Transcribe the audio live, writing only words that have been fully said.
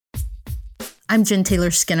I'm Jen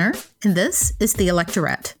Taylor Skinner, and this is The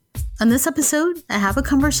Electorate. On this episode, I have a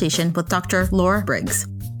conversation with Dr. Laura Briggs.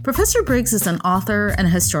 Professor Briggs is an author and a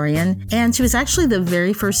historian, and she was actually the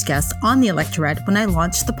very first guest on The Electorate when I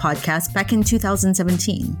launched the podcast back in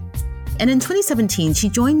 2017. And in 2017, she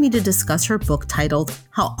joined me to discuss her book titled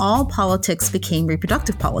How All Politics Became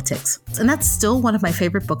Reproductive Politics. And that's still one of my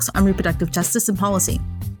favorite books on reproductive justice and policy.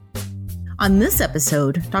 On this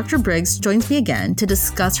episode, Dr. Briggs joins me again to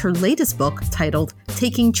discuss her latest book titled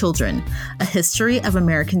Taking Children, A History of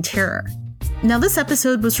American Terror. Now, this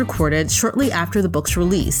episode was recorded shortly after the book's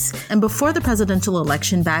release and before the presidential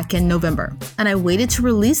election back in November. And I waited to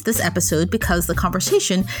release this episode because the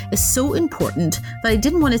conversation is so important that I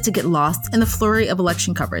didn't want it to get lost in the flurry of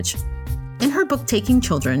election coverage. In her book, Taking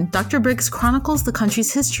Children, Dr. Briggs chronicles the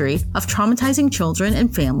country's history of traumatizing children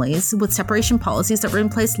and families with separation policies that were in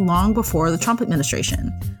place long before the Trump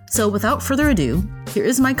administration. So without further ado, here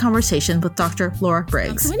is my conversation with Dr. Laura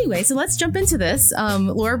Briggs. So let's jump into this.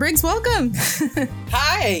 Laura Briggs, welcome.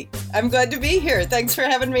 Hi, I'm glad to be here. Thanks for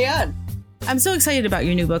having me on. I'm so excited about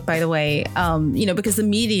your new book, by the way, because the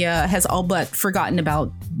media has all but forgotten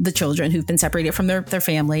about the children who've been separated from their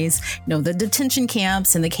families, the detention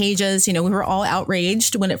camps and the cages. We were all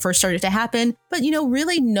outraged when it first started to happen. But,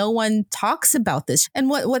 really no one talks about this. And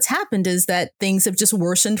what's happened is that things have just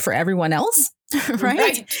worsened for everyone else.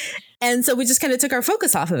 Right? And so we just kind of took our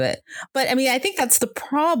focus off of it. But I think that's the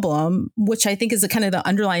problem, which I think is the kind of the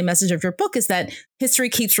underlying message of your book, is that history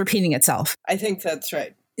keeps repeating itself. I think that's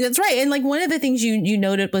right. That's right. And one of the things you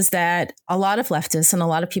noted was that a lot of leftists and a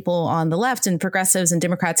lot of people on the left and progressives and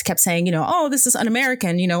Democrats kept saying, oh, this is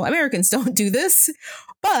un-American. Americans don't do this.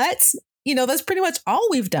 But, that's pretty much all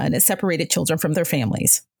we've done is separated children from their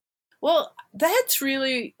families. Well, that's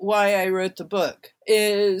really why I wrote the book,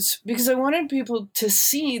 is because I wanted people to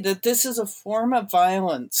see that this is a form of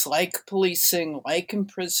violence, like policing, like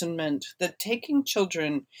imprisonment, that taking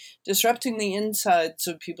children, disrupting the insides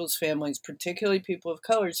of people's families, particularly people of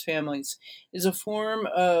color's families, is a form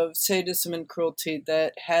of sadism and cruelty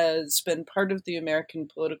that has been part of the American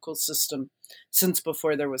political system since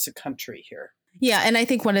before there was a country here. Yeah. And I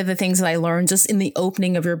think one of the things that I learned just in the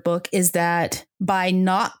opening of your book is that by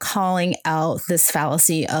not calling out this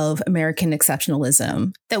fallacy of American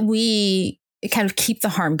exceptionalism, that we kind of keep the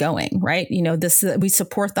harm going, right? We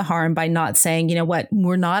support the harm by not saying,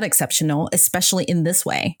 we're not exceptional, especially in this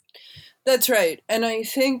way. That's right. And I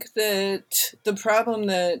think that the problem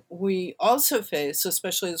that we also face,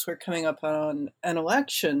 especially as we're coming up on an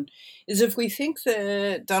election, is if we think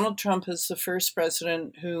that Donald Trump is the first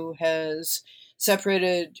president who has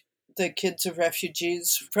separated the kids of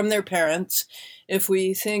refugees from their parents, if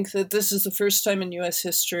we think that this is the first time in U.S.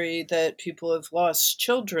 history that people have lost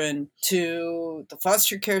children to the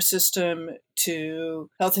foster care system, to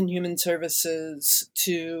Health and Human Services,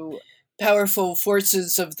 to powerful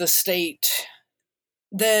forces of the state,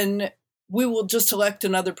 then we will just elect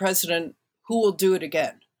another president who will do it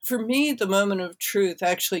again. For me, the moment of truth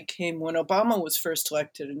actually came when Obama was first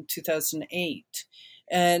elected in 2008.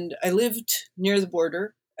 And I lived near the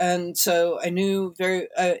border. And so I knew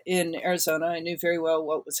in Arizona, I knew very well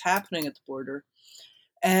what was happening at the border.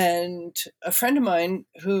 And a friend of mine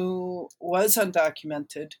who was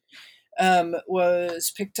undocumented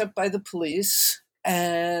was picked up by the police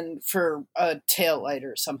and for a taillight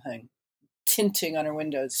or something, tinting on her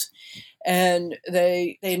windows. And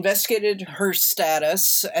they investigated her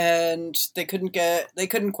status, and they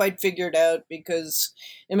couldn't quite figure it out because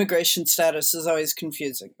immigration status is always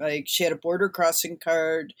confusing. Like, she had a border crossing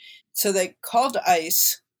card. So they called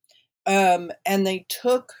ICE, and they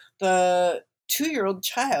took the 2-year-old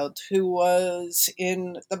child who was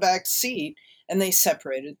in the back seat, and they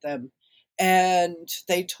separated them. And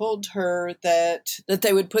they told her that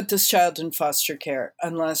they would put this child in foster care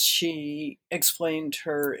unless she explained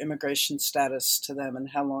her immigration status to them and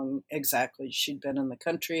how long exactly she'd been in the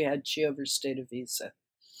country, had she overstayed a visa.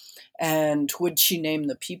 And would she name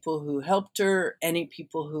the people who helped her, any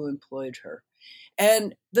people who employed her.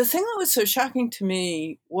 And the thing that was so shocking to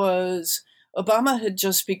me was Obama had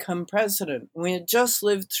just become president. We had just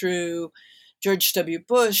lived through George W.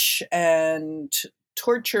 Bush and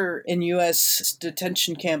torture in U.S.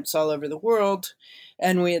 detention camps all over the world,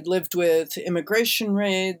 and we had lived with immigration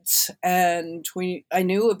raids, and I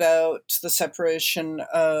knew about the separation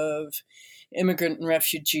of immigrant and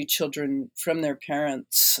refugee children from their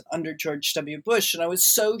parents under George W. Bush, and I was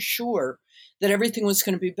so sure that everything was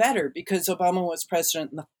going to be better because Obama was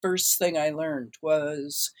president, and the first thing I learned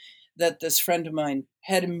was that this friend of mine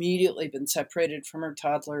had immediately been separated from her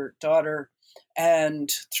toddler daughter and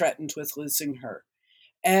threatened with losing her.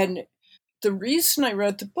 And the reason I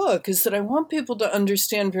wrote the book is that I want people to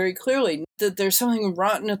understand very clearly that there's something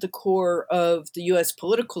rotten at the core of the US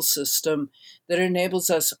political system that enables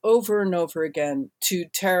us over and over again to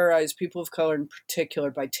terrorize people of color in particular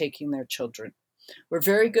by taking their children. We're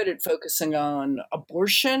very good at focusing on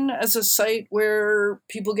abortion as a site where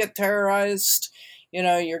people get terrorized. You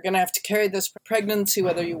know, you're going to have to carry this pregnancy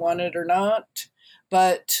whether you want it or not.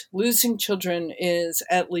 But losing children is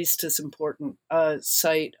at least as important a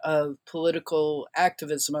site of political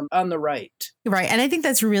activism on the right. Right. And I think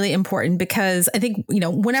that's really important because I think,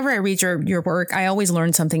 whenever I read your work, I always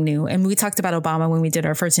learn something new. And we talked about Obama when we did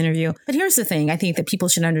our first interview. But here's the thing I think that people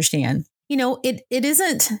should understand. It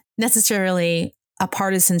isn't necessarily a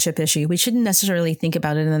partisanship issue. We shouldn't necessarily think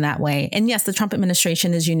about it in that way. And yes, the Trump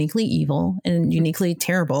administration is uniquely evil and uniquely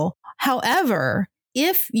terrible. However,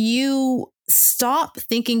 if you stop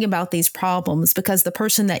thinking about these problems because the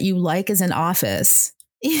person that you like is in office,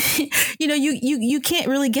 you can't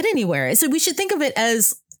really get anywhere. So we should think of it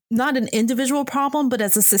as not an individual problem, but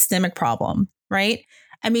as a systemic problem, right?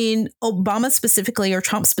 I mean, Obama specifically or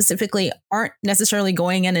Trump specifically aren't necessarily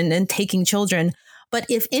going in and taking children. But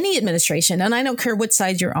if any administration, and I don't care which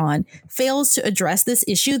side you're on, fails to address this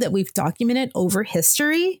issue that we've documented over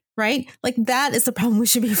history, right? Like that is the problem we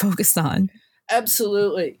should be focused on.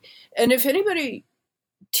 Absolutely. And if anybody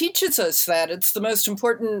teaches us that, it's the most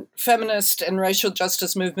important feminist and racial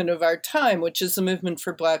justice movement of our time, which is the movement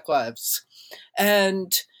for Black lives.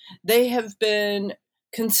 And they have been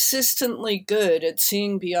consistently good at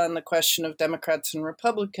seeing beyond the question of Democrats and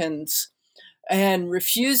Republicans and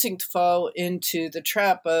refusing to fall into the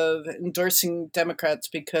trap of endorsing Democrats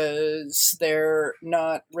because they're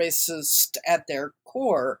not racist at their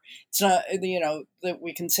core. It's not, that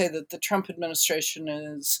we can say that the Trump administration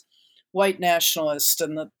is white nationalist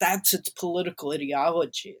and that's its political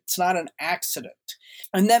ideology. It's not an accident.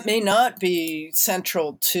 And that may not be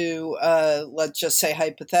central to, let's just say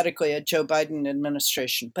hypothetically, a Joe Biden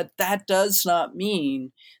administration. But that does not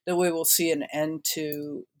mean that we will see an end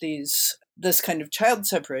to this kind of child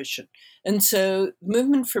separation. And so the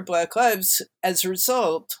movement for Black lives, as a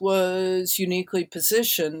result, was uniquely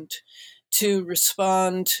positioned to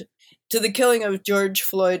respond to the killing of George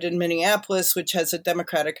Floyd in Minneapolis, which has a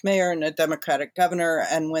Democratic mayor and a Democratic governor,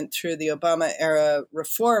 and went through the Obama-era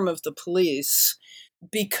reform of the police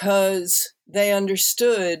because they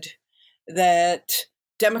understood that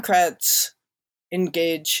Democrats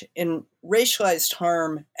engage in racialized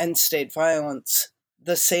harm and state violence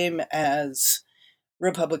the same as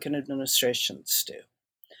Republican administrations do.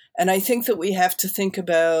 And I think that we have to think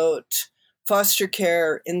about foster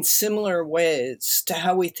care in similar ways to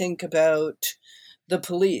how we think about the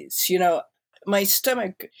police. My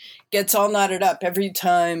stomach gets all knotted up every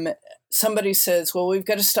time somebody says, well, we've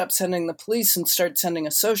got to stop sending the police and start sending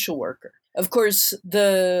a social worker. Of course,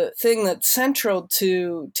 the thing that's central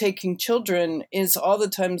to taking children is all the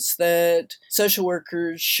times that social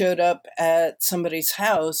workers showed up at somebody's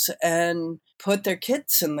house and put their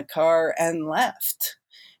kids in the car and left,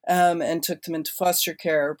 and took them into foster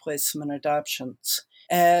care or placed them in adoptions.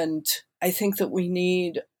 And I think that we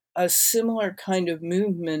need a similar kind of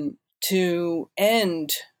movement to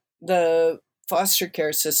end the foster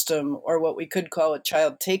care system, or what we could call a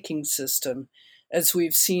child taking system, as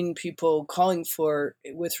we've seen people calling for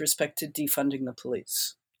with respect to defunding the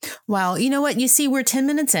police. Wow. You know what? You see, we're 10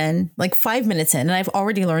 minutes in, like 5 minutes in, and I've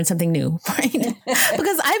already learned something new, right?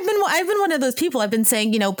 Because I've been one of those people. I've been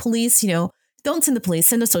saying, police, don't send the police,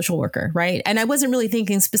 send a social worker, right? And I wasn't really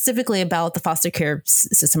thinking specifically about the foster care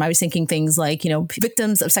system. I was thinking things like,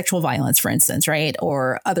 victims of sexual violence, for instance, right?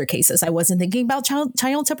 Or other cases. I wasn't thinking about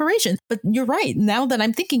child separation. But you're right. Now that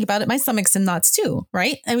I'm thinking about it, my stomach's in knots too,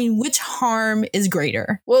 right? I mean, which harm is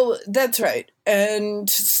greater? Well, that's right. And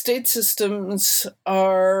state systems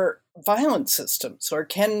are violent systems, or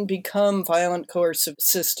can become violent coercive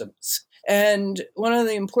systems. And one of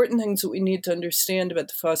the important things that we need to understand about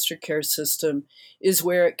the foster care system is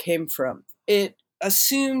where it came from. It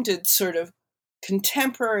assumed its sort of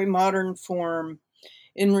contemporary modern form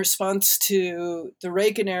in response to the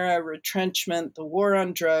Reagan-era retrenchment, the war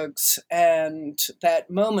on drugs, and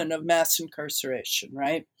that moment of mass incarceration,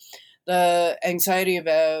 right? The anxiety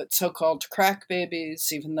about so-called crack babies,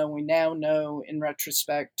 even though we now know in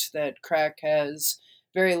retrospect that crack has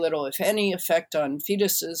very little, if any, effect on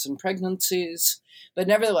fetuses and pregnancies. But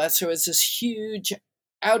nevertheless, there was this huge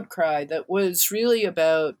outcry that was really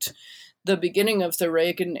about the beginning of the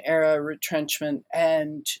Reagan-era retrenchment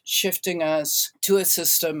and shifting us to a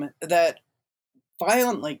system that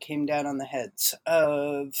violently came down on the heads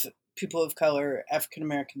of people of color, African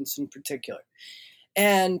Americans in particular.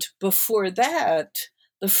 And before that,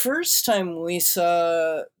 The first time we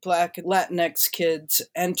saw Black and Latinx kids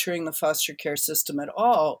entering the foster care system at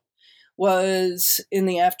all was in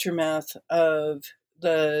the aftermath of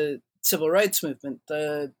the civil rights movement,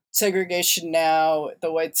 the Segregation Now,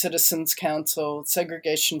 the White Citizens Council,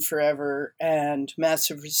 Segregation Forever, and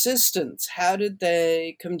Massive Resistance. How did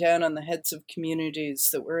they come down on the heads of communities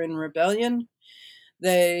that were in rebellion?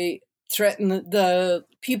 They threatened the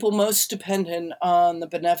people most dependent on the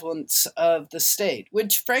benevolence of the state,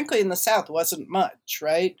 which frankly in the South wasn't much,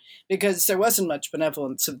 right? Because there wasn't much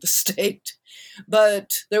benevolence of the state.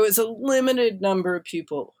 But there was a limited number of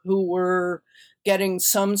people who were getting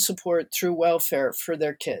some support through welfare for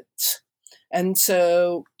their kids. And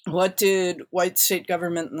so what did white state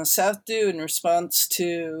government in the South do in response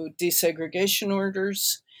to desegregation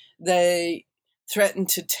orders? They threatened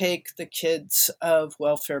to take the kids of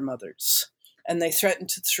welfare mothers. And they threatened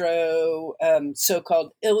to throw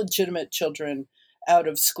so-called illegitimate children out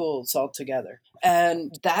of schools altogether.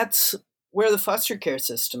 And that's where the foster care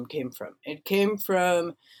system came from. It came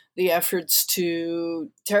from the efforts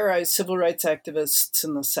to terrorize civil rights activists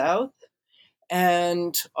in the South,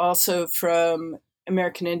 and also from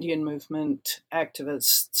American Indian movement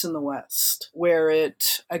activists in the West, where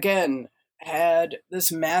it, again, had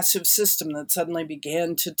this massive system that suddenly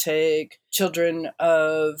began to take children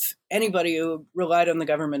of anybody who relied on the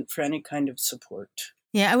government for any kind of support.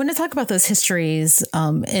 Yeah, I want to talk about those histories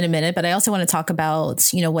in a minute, but I also want to talk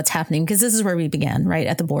about, what's happening, because this is where we began, right,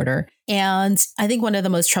 at the border. And I think one of the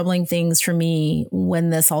most troubling things for me when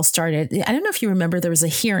this all started, I don't know if you remember, there was a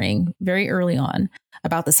hearing very early on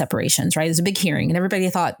about the separations, right? It was a big hearing and everybody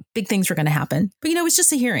thought big things were going to happen. But, it was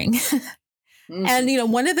just a hearing. Mm-hmm.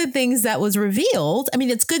 And, one of the things that was revealed, I mean,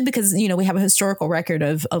 it's good because, we have a historical record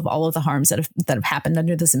of all of the harms that have happened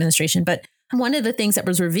under this administration. But one of the things that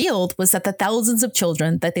was revealed was that the thousands of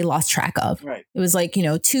children that they lost track of, right. It was like,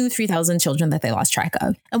 2,000-3,000 children that they lost track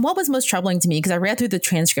of. And what was most troubling to me, because I read through the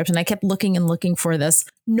transcript and I kept looking and looking for this,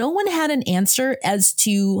 no one had an answer as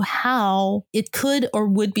to how it could or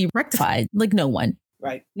would be rectified. Like no one.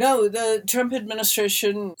 Right. No, the Trump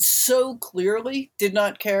administration so clearly did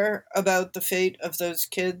not care about the fate of those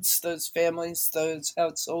kids, those families, those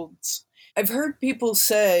households. I've heard people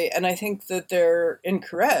say, and I think that they're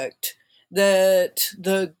incorrect, that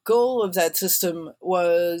the goal of that system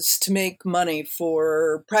was to make money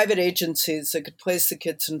for private agencies that could place the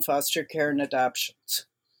kids in foster care and adoptions.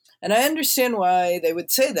 And I understand why they would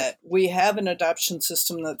say that. We have an adoption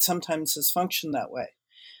system that sometimes has functioned that way.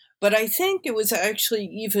 But I think it was actually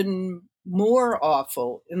even more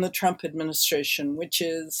awful in the Trump administration, which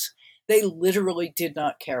is they literally did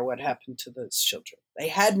not care what happened to those children. They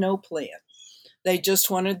had no plan. They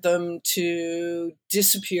just wanted them to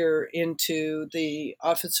disappear into the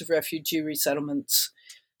Office of Refugee Resettlements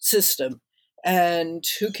system. And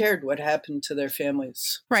who cared what happened to their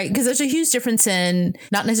families? Right. Because there's a huge difference in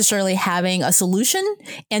not necessarily having a solution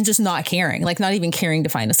and just not caring, like not even caring to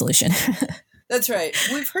find a solution. That's right.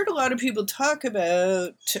 We've heard a lot of people talk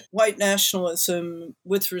about white nationalism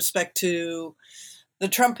with respect to the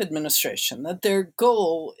Trump administration, that their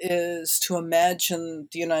goal is to imagine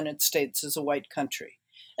the United States as a white country.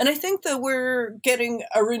 And I think that we're getting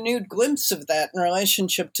a renewed glimpse of that in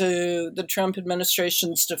relationship to the Trump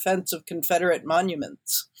administration's defense of Confederate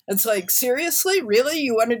monuments. It's like, seriously? Really?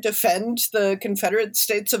 You want to defend the Confederate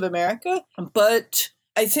States of America? But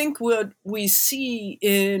I think what we see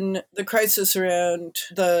in the crisis around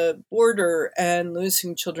the border and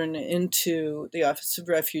losing children into the Office of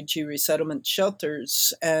Refugee Resettlement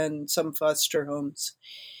shelters and some foster homes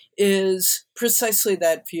is precisely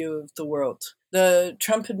that view of the world. The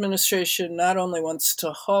Trump administration not only wants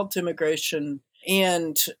to halt immigration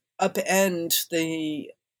and upend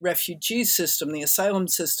the refugee system, the asylum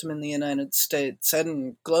system in the United States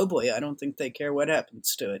and globally, I don't think they care what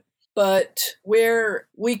happens to it. But where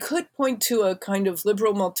we could point to a kind of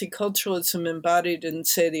liberal multiculturalism embodied in,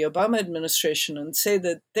 say, the Obama administration and say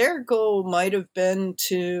that their goal might have been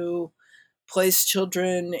to place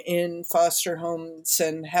children in foster homes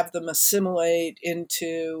and have them assimilate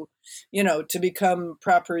into, to become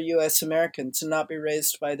proper U.S. Americans and not be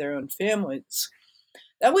raised by their own families.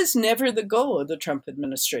 That was never the goal of the Trump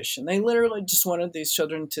administration. They literally just wanted these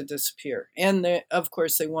children to disappear. And of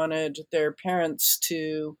course, they wanted their parents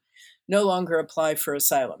to no longer apply for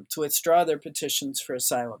asylum, to withdraw their petitions for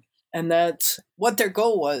asylum. And that's what their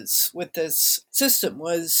goal was with this system,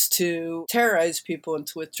 was to terrorize people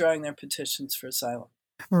into withdrawing their petitions for asylum.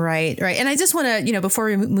 Right. And I just want to, before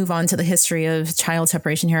we move on to the history of child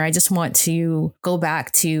separation here, I just want to go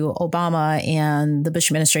back to Obama and the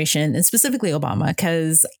Bush administration, and specifically Obama,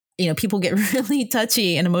 because People get really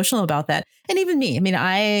touchy and emotional about that. And even me,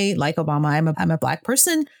 I like Obama. I'm a Black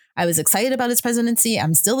person. I was excited about his presidency.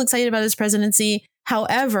 I'm still excited about his presidency.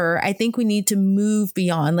 However, I think we need to move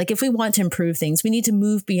beyond, like, if we want to improve things, we need to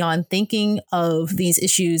move beyond thinking of these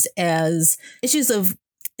issues as issues of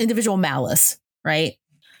individual malice, right?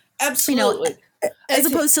 Absolutely. As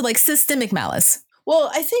opposed to like systemic malice.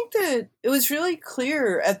 Well, I think that it was really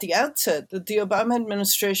clear at the outset that the Obama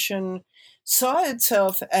administration saw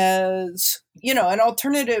itself as, an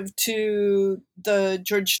alternative to the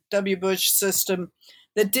George W. Bush system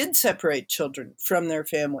that did separate children from their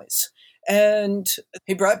families. And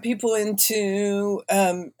he brought people into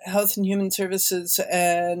Health and Human Services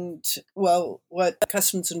and,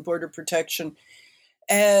 Customs and Border Protection,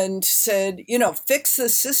 and said, fix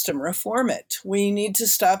this system, reform it. We need to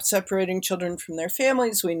stop separating children from their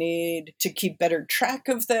families. We need to keep better track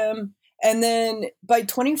of them. And then by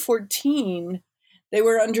 2014, they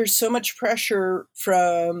were under so much pressure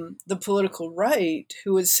from the political right,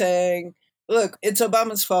 who was saying, look, it's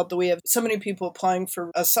Obama's fault that we have so many people applying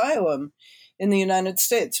for asylum in the United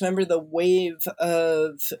States. Remember the wave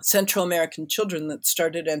of Central American children that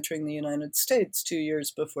started entering the United States 2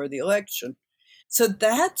 years before the election. So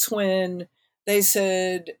that's when they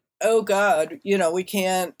said, oh God, we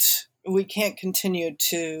can't continue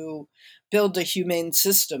to build a humane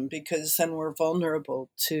system, because then we're vulnerable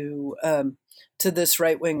to this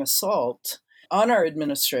right-wing assault on our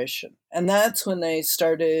administration. And that's when they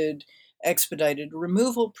started expedited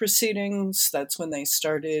removal proceedings. That's when they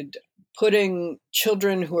started putting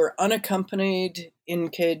children who are unaccompanied in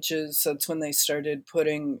cages. That's when they started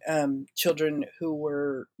putting children who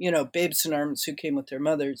were, babes in arms who came with their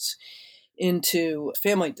mothers into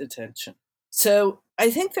family detention. So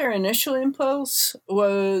I think their initial impulse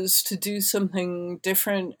was to do something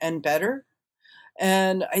different and better.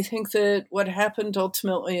 And I think that what happened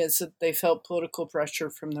ultimately is that they felt political pressure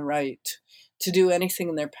from the right to do anything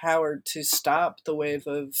in their power to stop the wave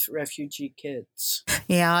of refugee kids.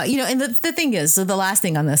 Yeah. And the thing is, so the last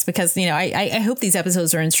thing on this, because, I hope these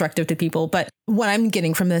episodes are instructive to people, but what I'm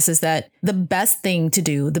getting from this is that the best thing to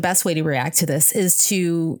do, the best way to react to this is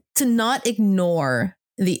to not ignore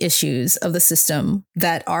the issues of the system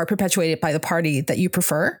that are perpetuated by the party that you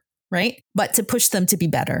prefer, right? But to push them to be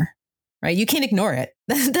better, right? You can't ignore it.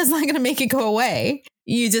 That's not going to make it go away.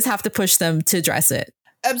 You just have to push them to address it.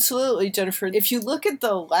 Absolutely, Jennifer. If you look at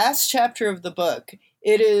the last chapter of the book,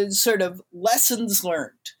 it is sort of lessons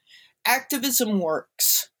learned. Activism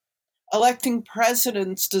works. Electing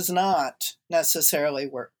presidents does not necessarily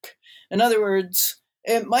work. In other words,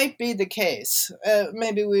 it might be the case.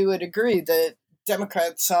 Maybe we would agree that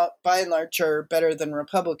Democrats, by and large, are better than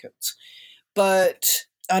Republicans, but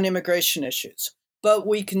on immigration issues. But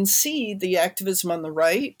we can see the activism on the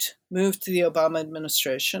right move to the Obama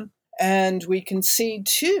administration. And we can see,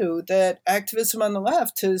 too, that activism on the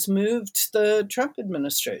left has moved the Trump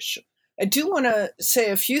administration. I do want to say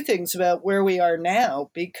a few things about where we are now,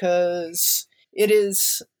 because it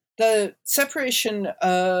is the separation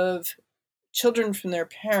of children from their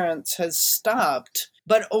parents has stopped,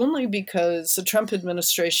 but only because the Trump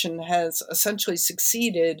administration has essentially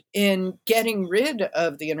succeeded in getting rid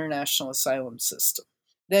of the international asylum system.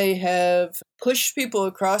 They have pushed people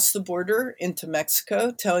across the border into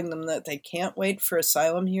Mexico, telling them that they can't wait for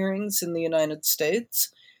asylum hearings in the United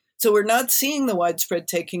States. So we're not seeing the widespread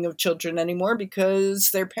taking of children anymore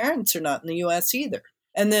because their parents are not in the U.S. either.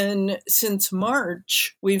 And then since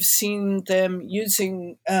March, we've seen them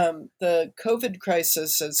using the COVID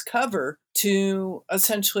crisis as cover to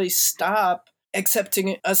essentially stop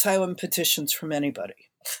accepting asylum petitions from anybody.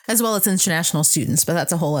 As well as international students, but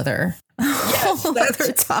that's a whole other,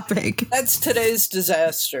 other topic. That's today's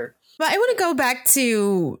disaster. But I want to go back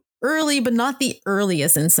to early, but not the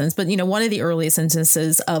earliest instance, but, one of the earliest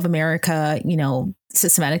instances of America,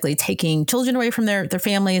 systematically taking children away from their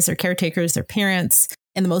families, their caretakers, their parents,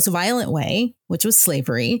 in the most violent way, which was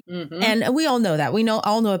slavery. Mm-hmm. And we all know that. We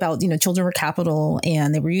all know about, children were capital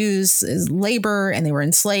and they were used as labor and they were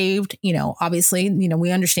enslaved. Obviously,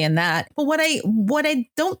 we understand that. But what I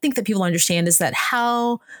don't think that people understand is that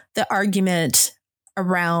how the argument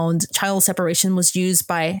around child separation was used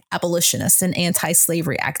by abolitionists and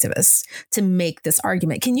anti-slavery activists to make this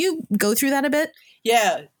argument. Can you go through that a bit?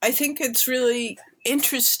 Yeah, I think it's really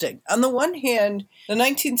interesting. On the one hand, the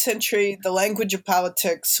 19th century, the language of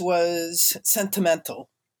politics was sentimental.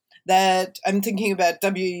 That I'm thinking about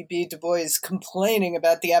W.E.B. Du Bois complaining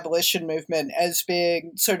about the abolition movement as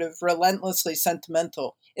being sort of relentlessly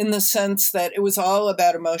sentimental, in the sense that it was all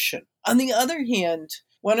about emotion. On the other hand,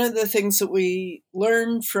 one of the things that we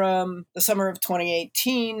learned from the summer of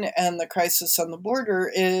 2018 and the crisis on the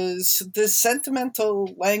border is the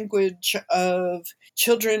sentimental language of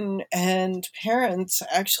children and parents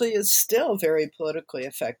actually is still very politically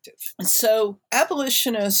effective. So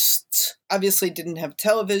abolitionists obviously didn't have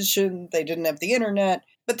television, they didn't have the internet,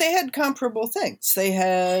 but they had comparable things. They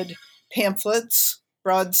had pamphlets,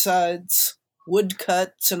 broadsides,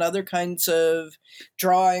 woodcuts, and other kinds of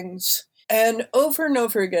drawings. And over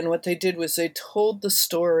again, what they did was they told the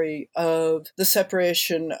story of the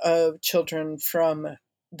separation of children from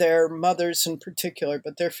their mothers in particular,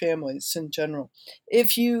 but their families in general.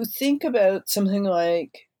 If you think about something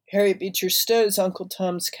like Harriet Beecher Stowe's Uncle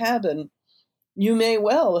Tom's Cabin, you may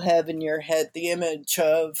well have in your head the image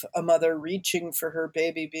of a mother reaching for her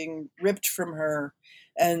baby being ripped from her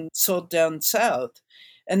and sold down south.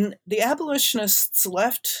 And the abolitionists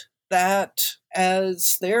left that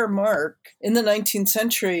as their mark in the 19th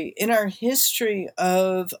century in our history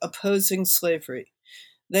of opposing slavery.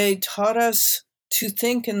 They taught us to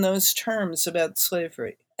think in those terms about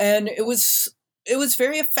slavery. And it was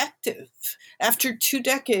very effective. After 2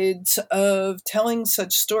 decades of telling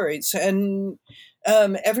such stories, and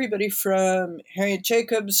everybody from Harriet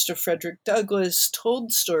Jacobs to Frederick Douglass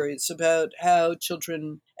told stories about how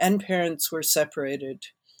children and parents were separated,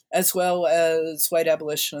 as well as white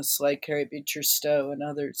abolitionists like Harriet Beecher Stowe and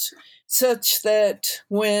others, such that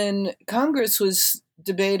when Congress was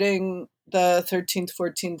debating the 13th,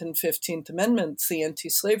 14th, and 15th Amendments, the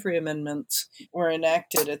anti-slavery amendments, were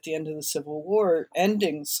enacted at the end of the Civil War,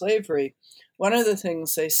 ending slavery. One of the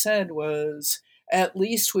things they said was, at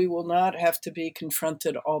least we will not have to be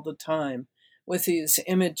confronted all the time with these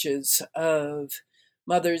images of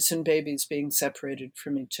mothers and babies being separated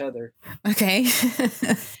from each other. Okay.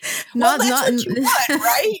 Well, that's what you want,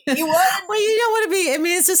 right? You want. Well, you don't want to be. I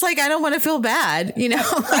mean, it's just like I don't want to feel bad, you know?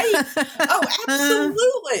 Right? Oh,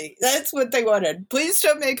 absolutely. That's what they wanted. Please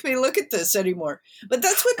don't make me look at this anymore. But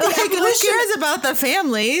that's what the who cares about the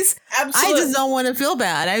families? Absolutely. I just don't want to feel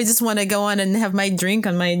bad. I just want to go on and have my drink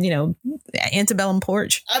on my, antebellum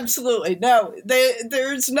porch. Absolutely. No,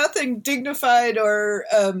 there's nothing dignified or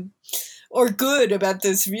good about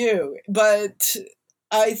this view. But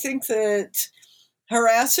I think that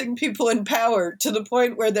harassing people in power to the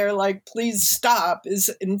point where they're like, please stop, is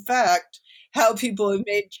in fact how people have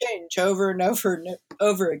made change over and over and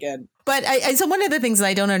over again. But so one of the things that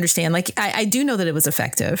I don't understand, like I do know that it was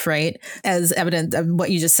effective, right? As evident of what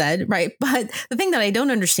you just said, right? But the thing that I don't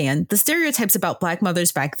understand, the stereotypes about Black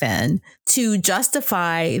mothers back then to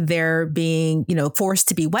justify their being, forced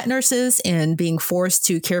to be wet nurses and being forced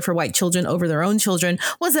to care for white children over their own children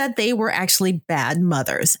was that they were actually bad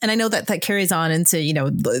mothers. And I know that carries on into,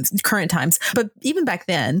 the current times. But even back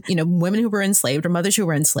then, women who were enslaved or mothers who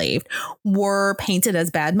were enslaved were painted as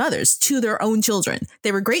bad mothers to their own children.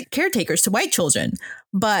 They were great caretakers to white children,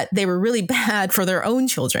 but they were really bad for their own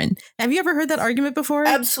children. Have you ever heard that argument before?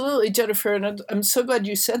 Absolutely, Jennifer. And I'm so glad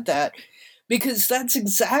you said that, because that's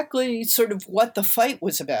exactly sort of what the fight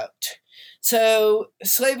was about. So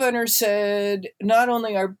slave owners said, not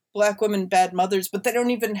only are Black women bad mothers, but they don't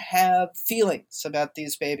even have feelings about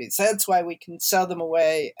these babies. That's why we can sell them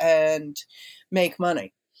away and make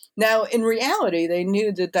money. Now, in reality, they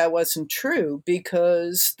knew that that wasn't true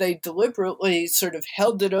because they deliberately sort of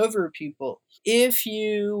held it over people. If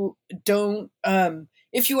you don't,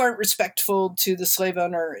 if you aren't respectful to the slave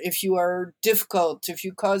owner, if you are difficult, if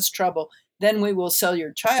you cause trouble, then we will sell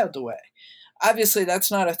your child away. Obviously,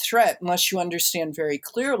 that's not a threat unless you understand very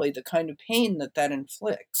clearly the kind of pain that that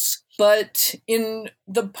inflicts. But in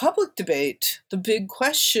the public debate, the big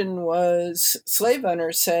question was slave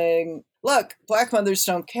owners saying, look, Black mothers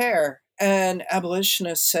don't care. And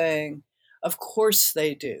abolitionists saying, of course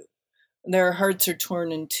they do. Their hearts are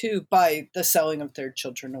torn in two by the selling of their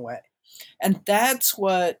children away. And that's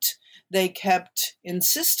what they kept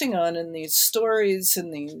insisting on in these stories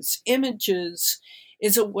and these images,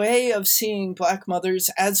 is a way of seeing Black mothers,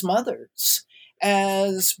 as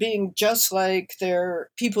being just like their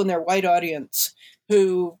people in their white audience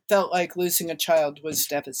who felt like losing a child was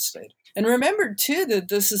devastating. And remember, too, that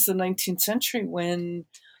this is the 19th century when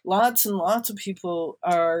lots and lots of people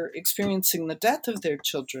are experiencing the death of their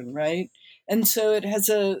children, right? And so it has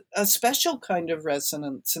a special kind of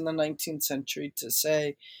resonance in the 19th century to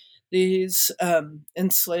say these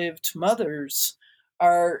enslaved mothers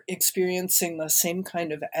are experiencing the same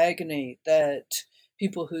kind of agony that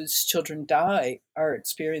people whose children die are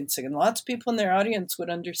experiencing. And lots of people in their audience would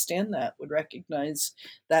understand that, would recognize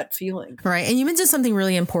that feeling. Right. And you mentioned something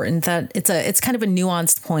really important, that it's kind of a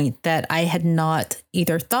nuanced point that I had not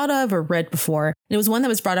either thought of or read before. It was one that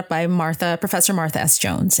was brought up by Professor Martha S.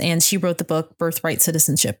 Jones, and she wrote the book Birthright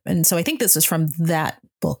Citizenship. And so I think this was from that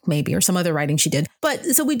book, maybe, or some other writing she did. But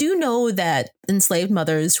so we do know that enslaved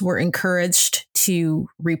mothers were encouraged to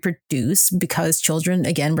reproduce because children,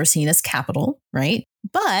 again, were seen as capital, right?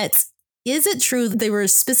 But is it true that they were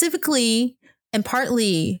specifically and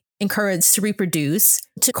partly encouraged to reproduce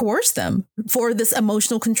to coerce them for this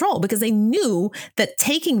emotional control, because they knew that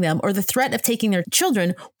taking them, or the threat of taking their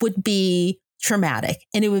children, would be traumatic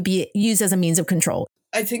and it would be used as a means of control?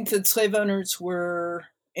 I think that slave owners were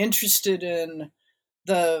interested in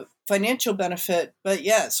the financial benefit, but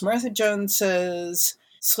yes, Martha Jones says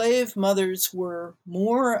slave mothers were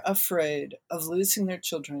more afraid of losing their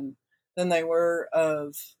children than they were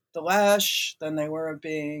of the lash, than they were of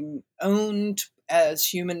being owned as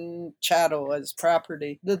human chattel, as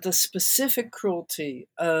property. That the specific cruelty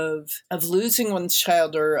of losing one's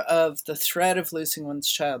child, or of the threat of losing one's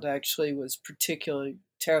child, actually was particularly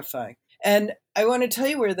terrifying. And I want to tell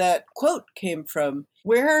you where that quote came from.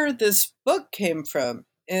 Where this book came from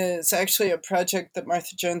is actually a project that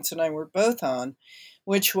Martha Jones and I were both on,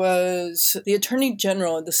 which was the Attorney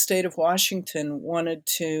General of the state of Washington wanted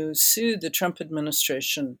to sue the Trump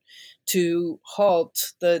administration to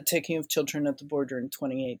halt the taking of children at the border in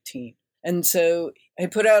 2018. And so I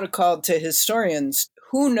put out a call to historians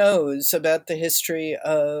who knows about the history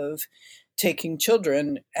of taking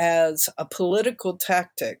children as a political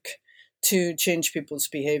tactic to change people's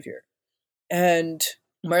behavior. And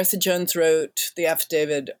Martha Jones wrote the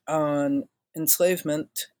affidavit on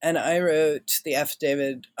enslavement, and I wrote the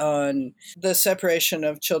affidavit on the separation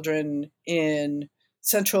of children in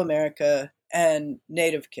Central America and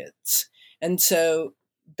Native kids. And so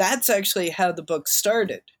that's actually how the book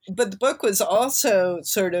started. But the book was also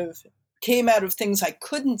sort of came out of things I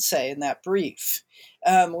couldn't say in that brief,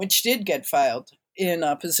 which did get filed in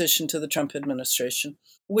opposition to the Trump administration,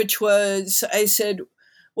 which was, I said,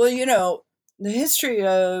 well, you know, the history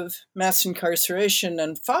of mass incarceration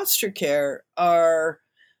and foster care are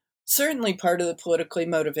certainly part of the politically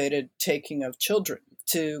motivated taking of children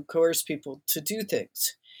to coerce people to do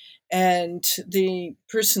things. And the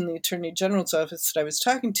person in the Attorney General's office that I was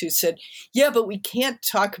talking to said, yeah, but we can't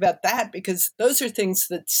talk about that because those are things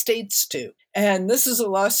that states do. And this is a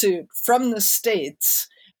lawsuit from the states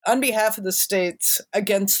on behalf of the states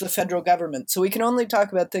against the federal government. So we can only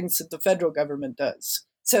talk about things that the federal government does.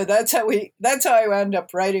 So that's how I wound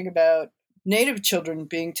up writing about Native children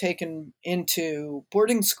being taken into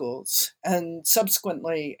boarding schools, and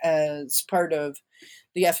subsequently as part of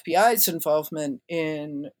the FBI's involvement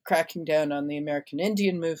in cracking down on the American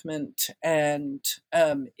Indian movement and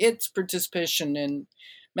its participation in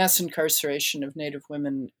mass incarceration of Native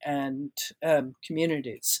women and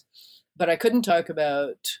communities. But I couldn't talk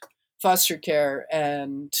about foster care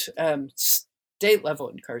and state-level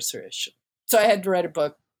incarceration. So I had to write a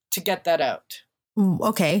book to get that out.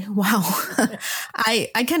 Okay. Wow.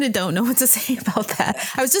 I kind of don't know what to say about that.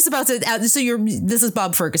 I was just about to add, so this is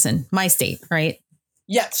Bob Ferguson, my state, right?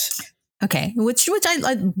 Yes. Okay. Which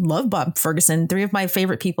I love Bob Ferguson. Three of my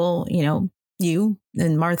favorite people, you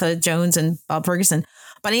and Martha Jones and Bob Ferguson.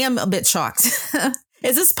 But I am a bit shocked.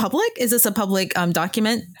 Is this public? Is this a public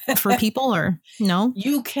document for people, or no?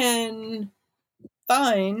 You can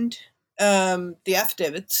find the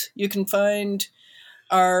affidavits. You can find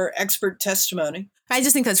our expert testimony. I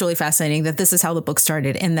just think that's really fascinating that this is how the book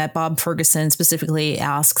started, and that Bob Ferguson specifically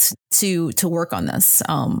asked to work on this.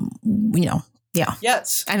 Yeah.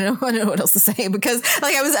 Yes. I don't know what else to say, because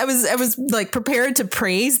like I was like prepared to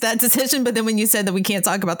praise that decision, but then when you said that we can't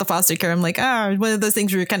talk about the foster care, I'm like, one of those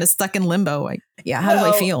things where you're kind of stuck in limbo. Like, how do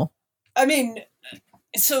I feel? I mean,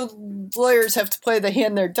 so lawyers have to play the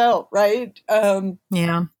hand they're dealt, right?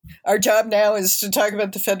 Yeah. Our job now is to talk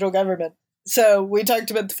about the federal government. So we talked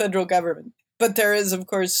about the federal government, but there is, of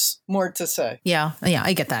course, more to say. Yeah,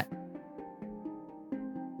 I get that.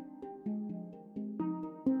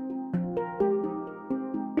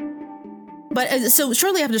 But so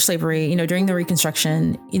shortly after slavery, during the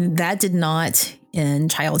Reconstruction, that did not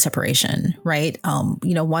end child separation, right?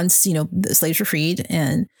 Once, the slaves were freed,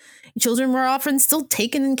 and children were often still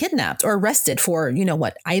taken and kidnapped or arrested for,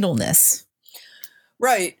 idleness.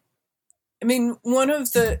 Right. I mean,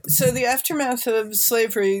 the aftermath of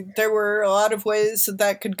slavery, there were a lot of ways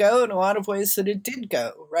that could go and a lot of ways that it did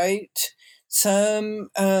go, right? Some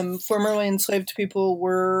formerly enslaved people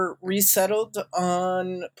were resettled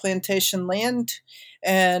on plantation land,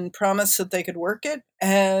 and promised that they could work it.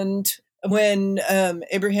 And when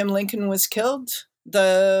Abraham Lincoln was killed,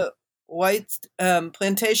 the white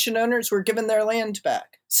plantation owners were given their land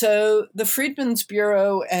back. So the Freedmen's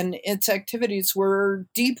Bureau and its activities were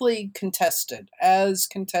deeply contested as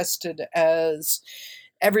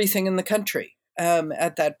everything in the country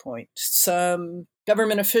at that point. Some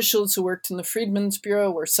government officials who worked in the Freedmen's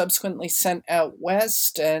Bureau were subsequently sent out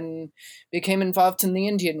west and became involved in the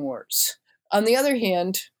Indian Wars. On the other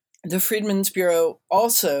hand, the Freedmen's Bureau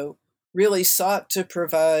also really sought to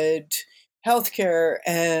provide healthcare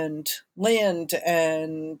and land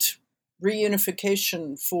and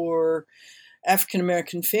reunification for African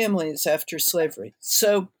American families after slavery.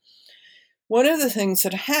 So one of the things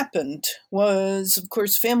that happened was, of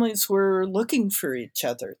course, families were looking for each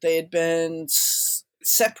other. They had been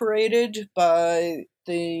separated by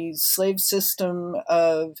the slave system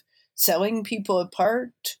of selling people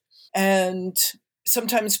apart, and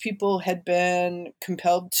sometimes people had been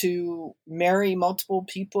compelled to marry multiple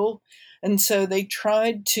people, and so they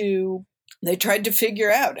tried to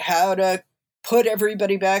figure out how to put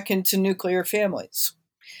everybody back into nuclear families.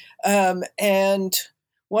 And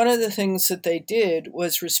one of the things that they did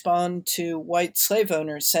was respond to white slave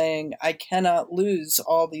owners saying, I cannot lose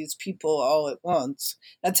all these people all at once.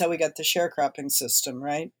 That's how we got the sharecropping system,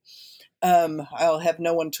 right? I'll have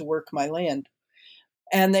no one to work my land.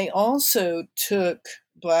 And they also took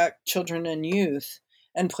Black children and youth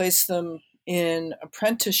and placed them in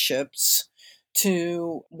apprenticeships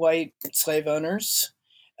to white slave owners,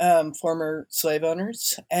 former slave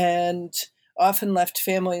owners, and often left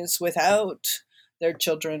families without their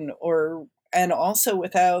children and also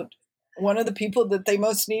without one of the people that they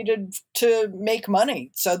most needed to make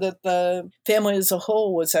money so that the family as a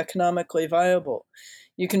whole was economically viable.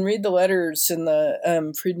 You can read the letters in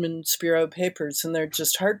the Freedmen's Bureau papers, and they're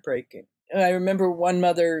just heartbreaking. And I remember one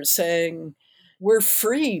mother saying, we're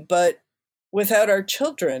free, but without our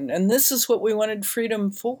children. And this is what we wanted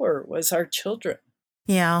freedom for, was our children.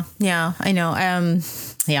 Yeah, I know.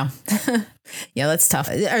 Yeah. Yeah, that's tough.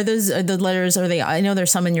 Are the letters, I know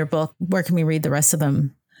there's some in your book. Where can we read the rest of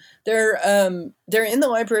them? They're in the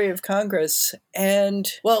Library of Congress,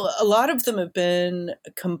 and a lot of them have been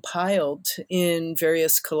compiled in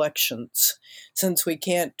various collections since we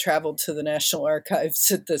can't travel to the National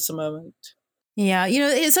Archives at this moment. Yeah.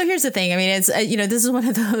 So here's the thing. I mean, it's, this is one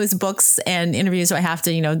of those books and interviews where I have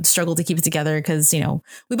to, struggle to keep it together because,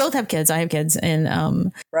 we both have kids. I have kids.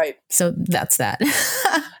 And right. So that's that.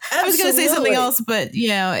 I was going to say something else, but,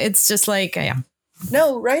 it's just like, yeah.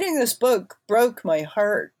 No, writing this book broke my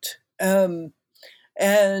heart. And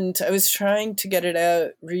I was trying to get it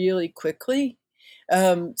out really quickly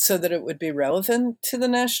so that it would be relevant to the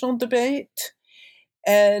national debate.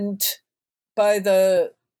 And by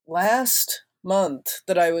the last month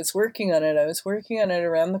that I was working on it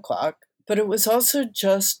around the clock, but it was also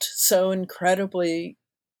just so incredibly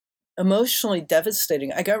emotionally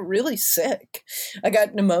devastating. I got really sick. I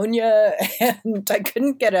got pneumonia and I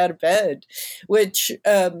couldn't get out of bed, which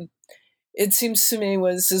it seems to me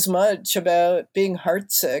was as much about being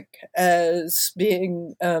heartsick as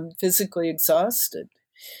being physically exhausted.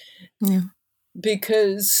 Yeah.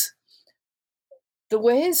 Because the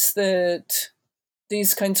ways that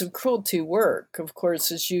these kinds of cruelty work, of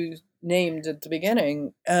course, as you named at the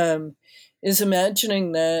beginning, is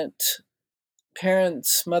imagining that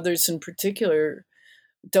parents, mothers in particular,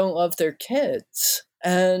 don't love their kids.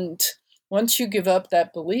 And once you give up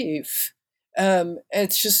that belief,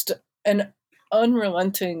 it's just an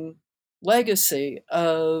unrelenting legacy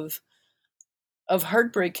of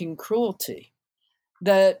heartbreaking cruelty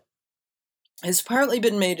that has partly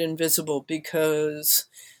been made invisible because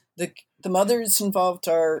the mothers involved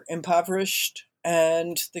are impoverished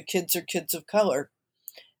and the kids are kids of color.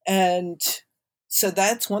 And so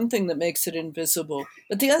that's one thing that makes it invisible.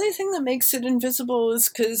 But the other thing that makes it invisible is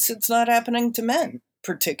because it's not happening to men,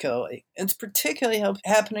 particularly. It's particularly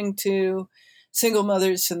happening to single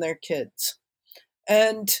mothers and their kids.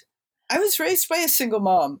 And I was raised by a single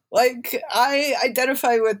mom. Like, I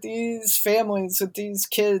identify with these families, with these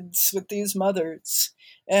kids, with these mothers.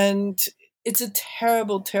 And it's a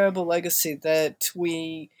terrible, terrible legacy that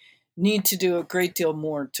we need to do a great deal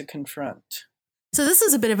more to confront. So this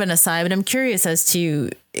is a bit of an aside, but I'm curious as to,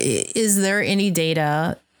 is there any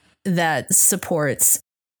data that supports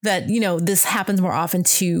that, this happens more often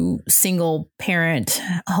to single parent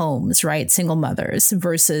homes, right? Single mothers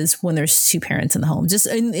versus when there's two parents in the home, just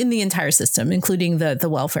in the entire system, including the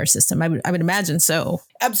welfare system. I would imagine so.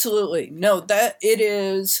 Absolutely. No, that it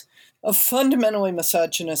is a fundamentally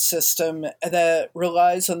misogynist system that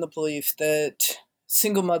relies on the belief that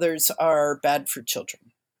single mothers are bad for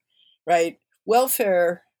children, right?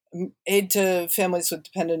 Welfare, aid to families with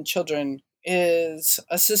dependent children, is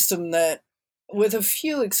a system that, with a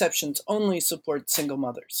few exceptions, only supports single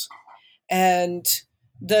mothers. And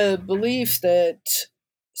the belief that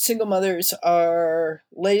single mothers are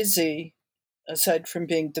lazy, aside from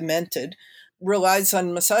being demented, relies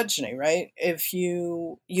on misogyny, right? If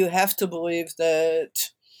you have to believe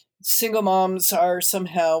that single moms are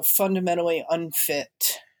somehow fundamentally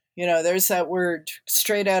unfit. There's that word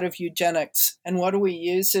straight out of eugenics. And what do we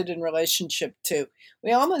use it in relationship to?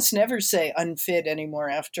 We almost never say unfit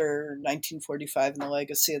anymore after 1945 and the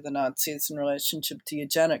legacy of the Nazis in relationship to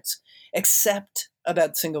eugenics, except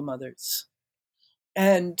about single mothers.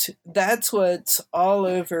 And that's what's all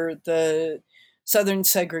over the Southern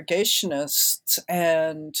segregationists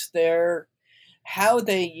and how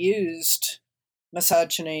they used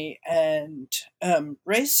misogyny and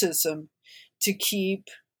racism to keep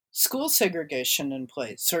school segregation in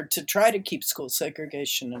place, or to try to keep school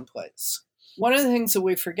segregation in place. One of the things that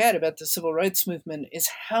we forget about the civil rights movement is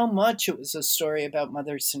how much it was a story about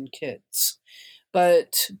mothers and kids.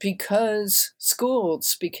 But because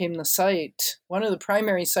schools became the site, one of the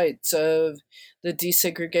primary sites of the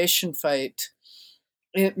desegregation fight,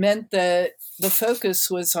 it meant that the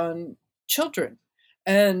focus was on children.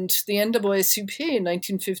 And the NAACP in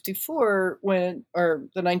 1954, or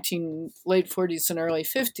the late 40s and early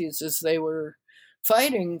 50s, as they were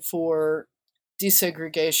fighting for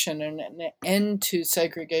desegregation and an end to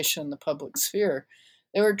segregation in the public sphere,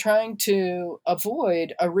 they were trying to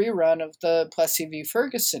avoid a rerun of the Plessy v.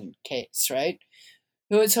 Ferguson case, right?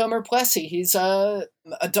 Who is Homer Plessy? He's a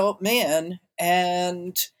adult man,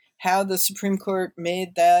 and how the Supreme Court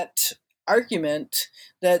made that argument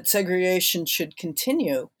that segregation should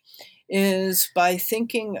continue is by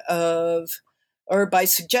thinking of, or by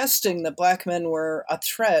suggesting that Black men were a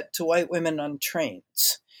threat to white women on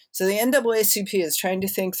trains. So the NAACP is trying to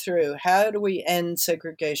think through, how do we end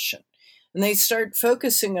segregation? And they start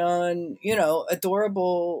focusing on,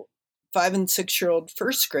 adorable 5 and 6-year-old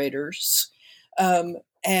first graders,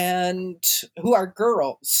 and who are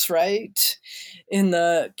girls, right? In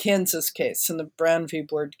the Kansas case, in the Brown v.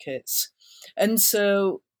 Board case. And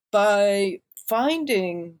so by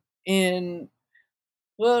finding in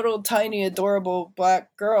little tiny adorable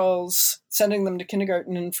Black girls, sending them to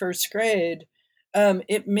kindergarten and first grade,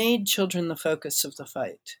 it made children the focus of the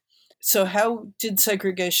fight. So how did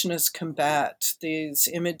segregationists combat these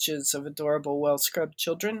images of adorable, well-scrubbed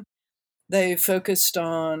children? They focused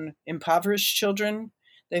on impoverished children.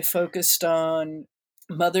 They focused on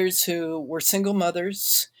mothers who were single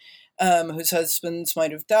mothers, whose husbands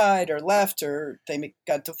might have died or left, or they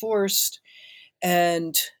got divorced.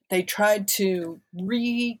 And they tried to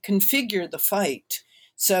reconfigure the fight.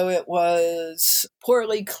 So it was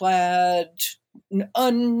poorly clad,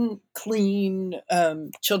 unclean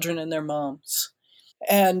children and their moms.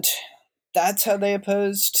 And that's how they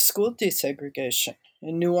opposed school desegregation.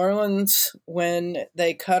 In New Orleans, when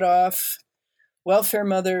they cut off welfare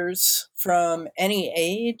mothers from any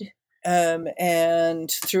aid, and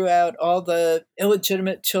threw out all the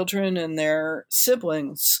illegitimate children and their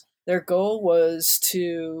siblings, their goal was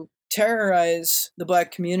to terrorize the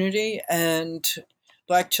Black community and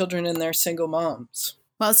Black children and their single moms.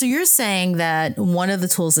 Well, so you're saying that one of the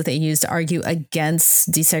tools that they used to argue against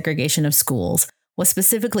desegregation of schools was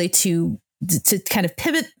specifically to kind of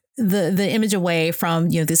pivot the image away from,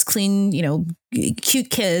 this clean, cute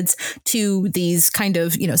kids to these kind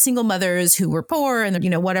of, single mothers who were poor and,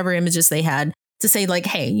 whatever images they had, to say like,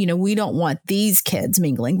 hey, we don't want these kids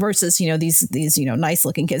mingling versus, these nice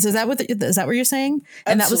looking kids. Is that what you're saying?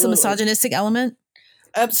 And Absolutely. That was the misogynistic element?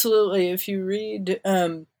 Absolutely. If you read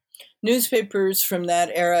newspapers from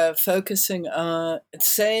that era focusing on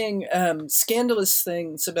saying scandalous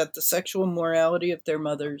things about the sexual morality of their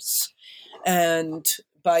mothers, and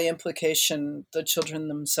by implication, the children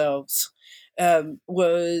themselves,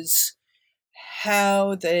 was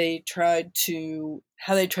how they tried to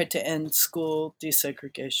end school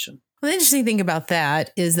desegregation. Well, the interesting thing about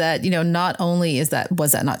that is that, not only was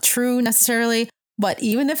that not true necessarily, but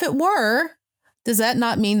even if it were, does that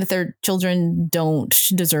not mean that their children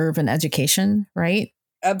don't deserve an education, right?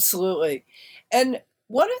 Absolutely. And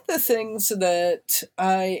one of the things that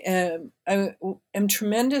I am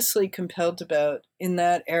tremendously compelled about in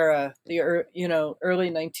that era, the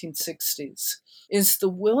early 1960s, is the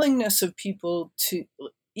willingness of people to,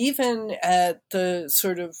 even at the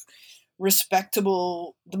sort of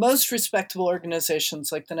the most respectable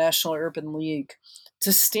organizations like the National Urban League,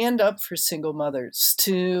 to stand up for single mothers,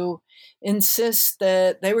 to insist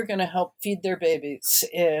that they were going to help feed their babies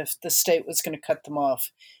if the state was going to cut them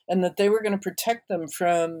off, and that they were going to protect them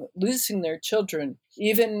from losing their children,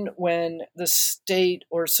 even when the state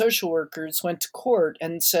or social workers went to court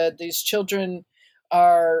and said these children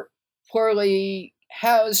are poorly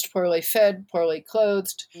housed, poorly fed, poorly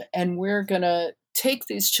clothed, and we're going to take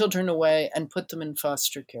these children away and put them in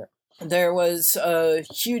foster care. There was a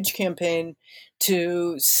huge campaign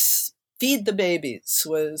to feed the babies,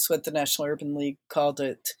 was what the National Urban League called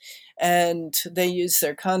it. And they used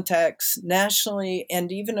their contacts nationally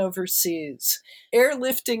and even overseas,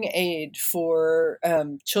 airlifting aid for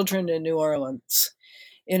children in New Orleans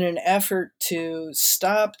in an effort to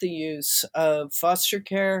stop the use of foster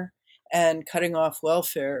care and cutting off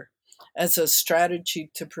welfare as a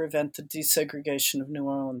strategy to prevent the desegregation of New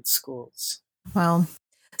Orleans schools. Wow.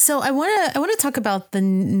 So I want to talk about the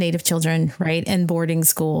Native children, right, and boarding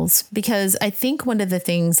schools, because I think one of the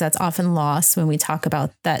things that's often lost when we talk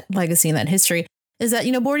about that legacy and that history is that,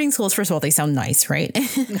 boarding schools, first of all, they sound nice, right?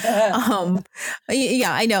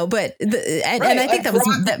 Yeah, I know. But and I think that was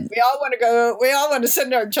that we all want to go. We all want to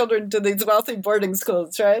send our children to these wealthy boarding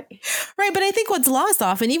schools, right? Right. But I think what's lost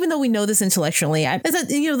often, even though we know this intellectually, is that,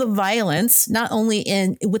 the violence, not only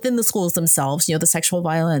within the schools themselves, the sexual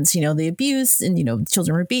violence, the abuse and,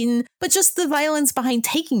 children were beaten, but just the violence behind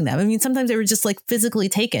taking them. I mean, sometimes they were just like physically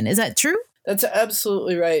taken. Is that true? That's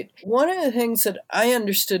absolutely right. One of the things that I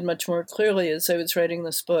understood much more clearly as I was writing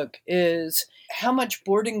this book is how much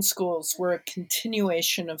boarding schools were a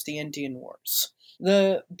continuation of the Indian Wars.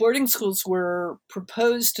 The boarding schools were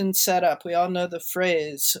proposed and set up. We all know the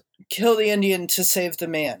phrase, kill the Indian to save the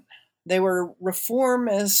man. They were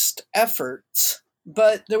reformist efforts,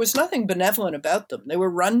 but there was nothing benevolent about them. They were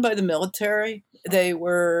run by the military. They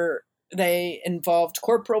involved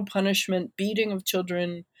corporal punishment, beating of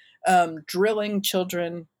children, drilling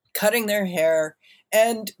children, cutting their hair,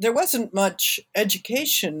 and there wasn't much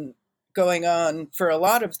education going on for a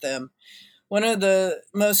lot of them. One of the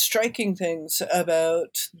most striking things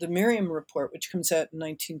about the Miriam Report, which comes out in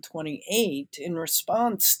 1928 in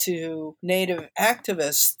response to Native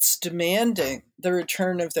activists demanding the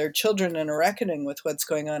return of their children and a reckoning with what's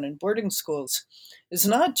going on in boarding schools, is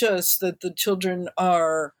not just that the children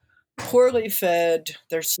are poorly fed,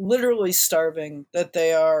 they're literally starving, that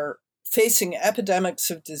they are facing epidemics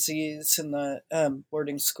of disease in the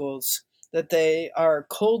boarding schools, that they are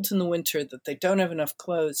cold in the winter, that they don't have enough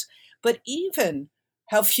clothes, but even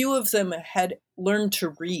how few of them had learned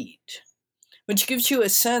to read, which gives you a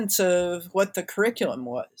sense of what the curriculum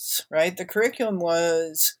was, right? The curriculum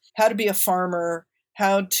was how to be a farmer,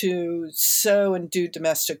 how to sew and do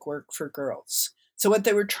domestic work for girls. So what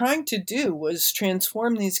they were trying to do was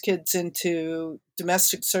transform these kids into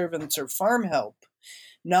domestic servants or farm help,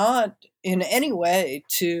 not in any way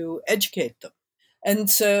to educate them. And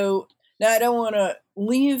so now I don't want to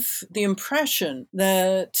leave the impression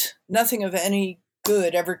that nothing of any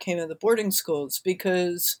good ever came of the boarding schools,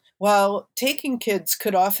 because while taking kids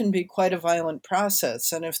could often be quite a violent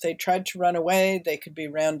process, and if they tried to run away, they could be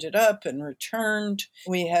rounded up and returned.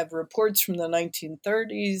 We have reports from the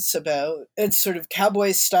 1930s about it's sort of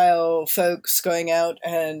cowboy-style folks going out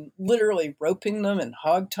and literally roping them and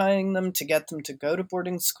hog-tying them to get them to go to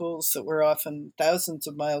boarding schools that were often thousands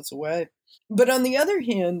of miles away. But on the other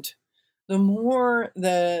hand, the more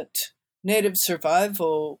that Native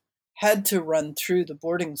survival had to run through the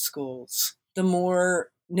boarding schools, the more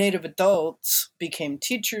Native adults became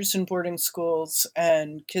teachers in boarding schools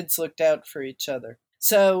and kids looked out for each other.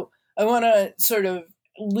 So I want to sort of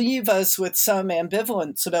leave us with some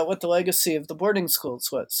ambivalence about what the legacy of the boarding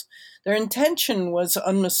schools was. Their intention was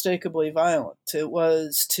unmistakably violent. It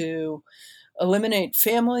was to eliminate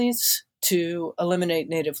families, to eliminate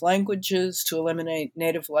Native languages, to eliminate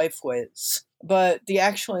Native lifeways. But the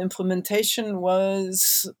actual implementation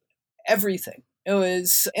was everything. It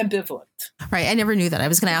was ambivalent. Right. I never knew that. I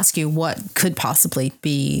was going to ask you what could possibly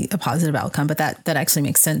be a positive outcome, but that actually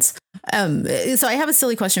makes sense. So I have a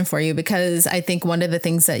silly question for you, because I think one of the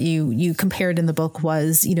things that you compared in the book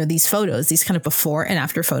was, these photos, these kind of before and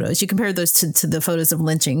after photos. You compared those to the photos of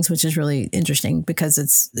lynchings, which is really interesting because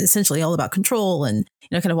it's essentially all about control and,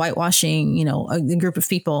 kind of whitewashing, a group of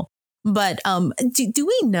people. But do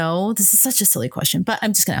we know, this is such a silly question, but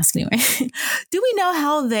I'm just going to ask anyway. Do we know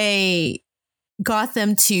how they got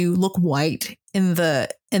them to look white in the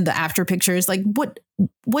after pictures? Like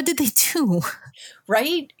what did they do?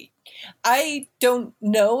 Right. I don't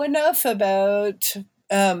know enough about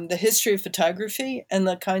the history of photography and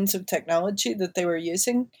the kinds of technology that they were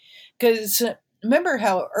using, because remember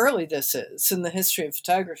how early this is in the history of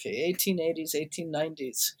photography, 1880s,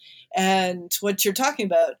 1890s. And what you're talking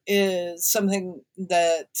about is something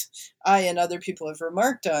that I and other people have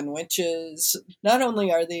remarked on, which is not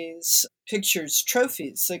only are these pictures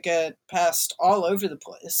trophies that get passed all over the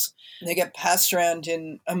place, they get passed around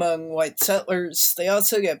among white settlers, they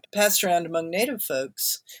also get passed around among native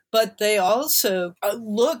folks, but they also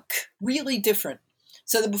look really different.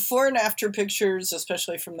 So the before and after pictures,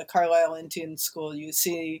 especially from the Carlisle Indian School, you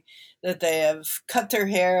see that they have cut their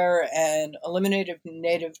hair and eliminated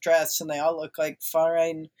native dress, and they all look like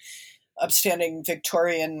fine, upstanding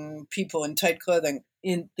Victorian people in tight clothing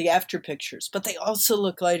in the after pictures. But they also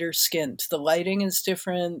look lighter skinned. The lighting is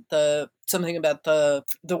different. Something about the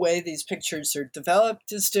way these pictures are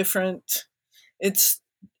developed is different.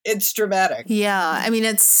 It's dramatic. Yeah, I mean,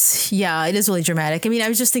 it is really dramatic. I mean, I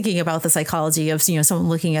was just thinking about the psychology of, someone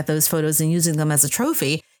looking at those photos and using them as a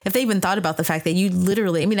trophy. If they even thought about the fact that you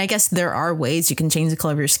literally, I mean, I guess there are ways you can change the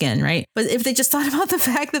color of your skin, right? But if they just thought about the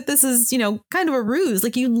fact that this is, kind of a ruse,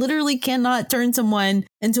 like you literally cannot turn someone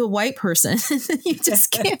into a white person. You just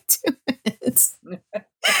can't do it.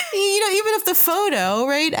 Even if the photo,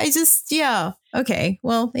 right? Yeah. Okay.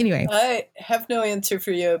 Well, anyway. I have no answer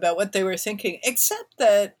for you about what they were thinking, except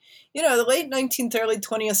that, the late 19th, early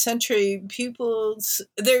 20th century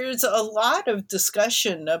there's a lot of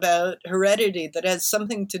discussion about heredity that has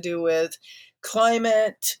something to do with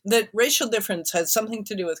climate, that racial difference has something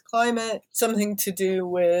to do with climate, something to do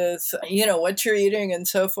with, what you're eating and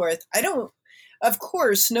so forth. Of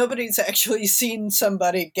course, nobody's actually seen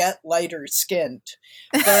somebody get lighter skinned,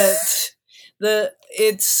 but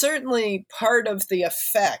it's certainly part of the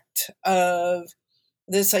effect of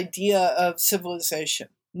this idea of civilization.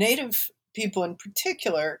 Native people in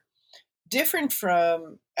particular, different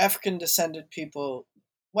from African descended people,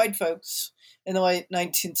 white folks in the late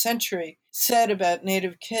 19th century said about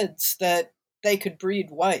native kids that they could breed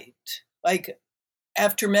white. Like,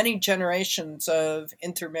 after many generations of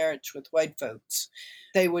intermarriage with white folks,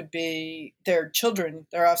 their children,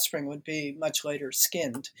 their offspring would be much lighter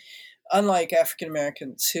skinned, unlike African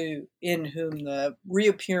Americans in whom the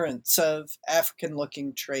reappearance of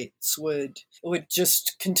African-looking traits would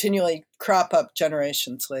just continually crop up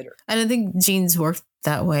generations later. I don't think genes work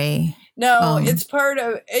that way. No, it's part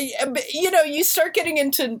of, you start getting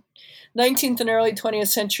into 19th and early 20th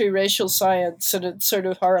century racial science, and it's sort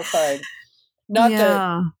of horrifying. Not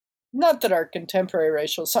that our contemporary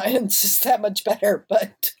racial science is that much better,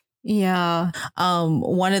 but... Yeah.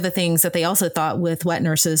 One of the things that they also thought with wet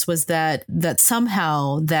nurses was that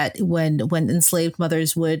somehow that when enslaved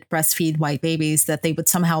mothers would breastfeed white babies, that they would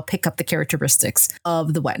somehow pick up the characteristics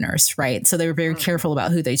of the wet nurse, right? So they were very careful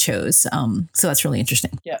about who they chose. So that's really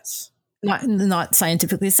interesting. Yes. Not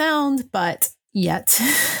scientifically sound, but yet.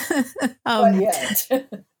 But yet.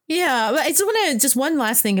 Yeah, but I just want to one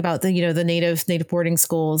last thing about the the native boarding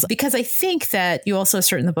schools, because I think that you also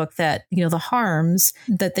assert in the book that the harms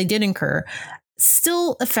that they did incur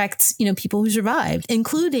still affect people who survived,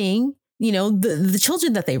 including the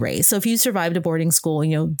children that they raised. So if you survived a boarding school,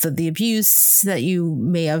 the abuse that you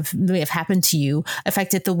may have happened to you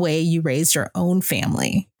affected the way you raised your own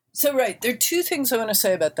family. So right, there are two things I want to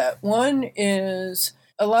say about that. One is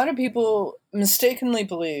a lot of people mistakenly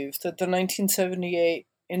believe that the 1978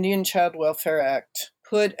 Indian Child Welfare Act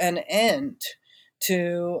put an end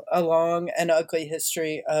to a long and ugly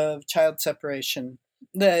history of child separation,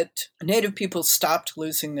 that Native people stopped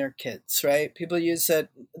losing their kids, right? People use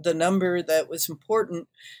that the number that was important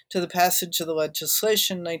to the passage of the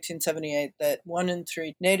legislation in 1978, that 1 in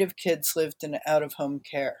 3 Native kids lived in out-of-home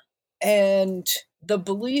care. And the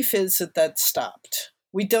belief is that stopped.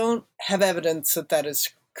 We don't have evidence that is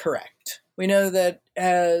correct. We know that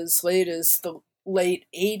as late as the late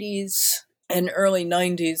 80s and early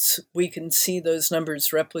 90s, we can see those numbers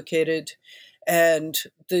replicated, and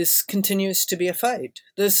this continues to be a fight.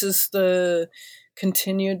 This is the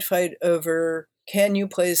continued fight over, can you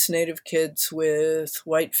place Native kids with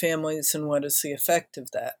white families, and what is the effect of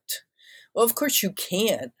that? Well, of course you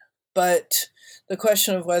can, but the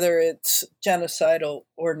question of whether it's genocidal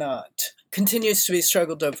or not continues to be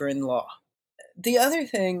struggled over in law. The other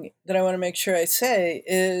thing that I want to make sure I say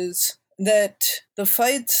is that the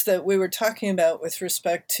fights that we were talking about with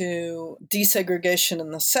respect to desegregation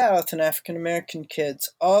in the South and African American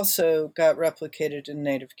kids also got replicated in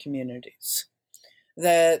Native communities.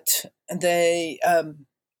 That they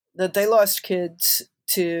lost kids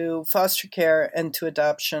to foster care and to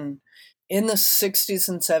adoption in the 60s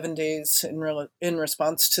and 70s in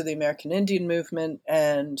response to the American Indian movement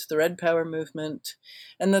and the Red Power movement,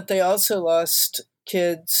 and that they also lost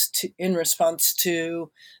kids in response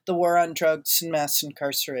to the war on drugs and mass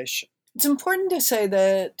incarceration. It's important to say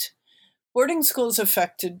that boarding schools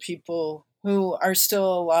affected people who are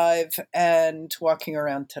still alive and walking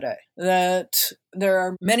around today. That there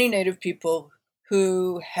are many Native people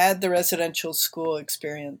who had the residential school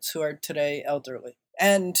experience who are today elderly.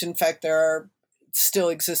 And in fact, there are still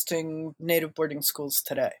existing Native boarding schools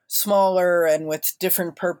today. Smaller and with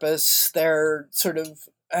different purpose. They're sort of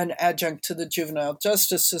an adjunct to the juvenile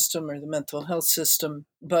justice system or the mental health system,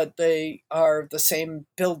 but they are the same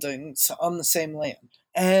buildings on the same land.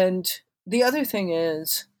 And the other thing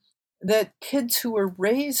is that kids who were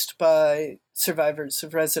raised by survivors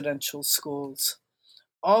of residential schools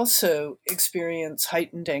also experience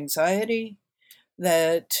heightened anxiety,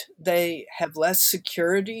 that they have less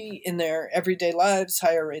security in their everyday lives,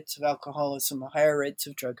 higher rates of alcoholism, higher rates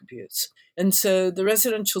of drug abuse. And so the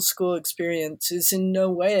residential school experience is in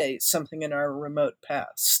no way something in our remote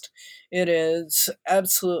past. It is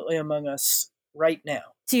absolutely among us right now.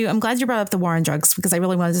 I'm glad you brought up the war on drugs because I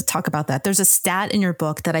really wanted to talk about that. There's a stat in your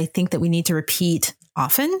book that I think that we need to repeat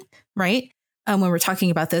often, right? When we're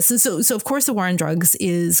talking about this. And so of course, the war on drugs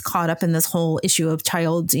is caught up in this whole issue of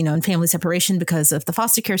child, and family separation because of the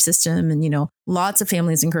foster care system. And, lots of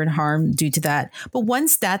families incurred harm due to that. But one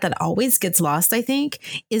stat that always gets lost, I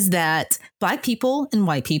think, is that Black people and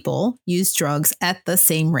white people use drugs at the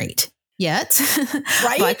same rate. Yet,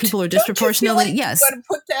 right? Black people are disproportionately, yes. You got to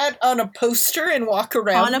put that on a poster and walk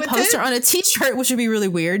around on a poster, on a T-shirt, which would be really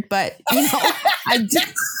weird. But I do.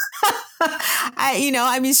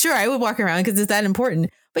 Sure, I would walk around because it's that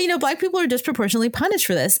important. But, Black people are disproportionately punished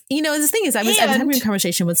for this. The thing is, I was having a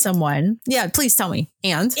conversation with someone. Yeah, please tell me.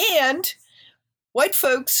 And white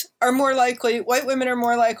women are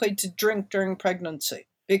more likely to drink during pregnancy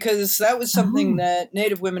because that was something that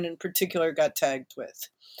Native women in particular got tagged with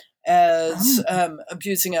as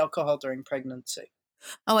abusing alcohol during pregnancy.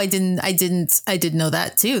 Oh, I didn't know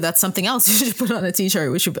that too. That's something else you should put on a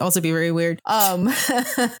T-shirt, which would also be very weird.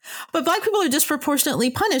 But Black people are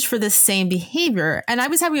disproportionately punished for this same behavior. And I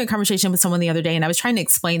was having a conversation with someone the other day, and I was trying to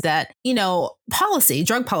explain that,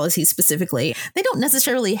 drug policy specifically, they don't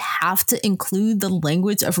necessarily have to include the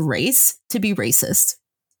language of race to be racist.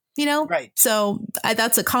 Right. So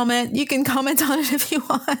that's a comment. You can comment on it if you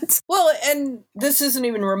want. Well, and this isn't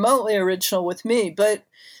even remotely original with me, but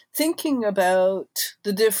thinking about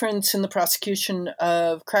the difference in the prosecution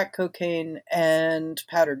of crack cocaine and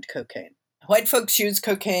powdered cocaine. White folks use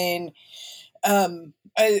cocaine. It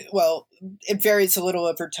varies a little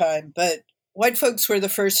over time, but white folks were the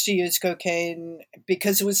first to use cocaine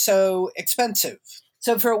because it was so expensive.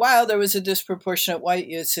 So for a while, there was a disproportionate white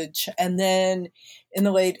usage. And then in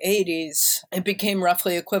the late 80s, it became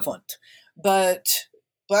roughly equivalent. But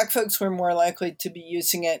Black folks were more likely to be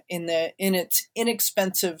using it in its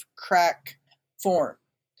inexpensive crack form.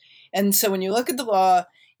 And so when you look at the law,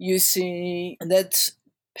 you see that's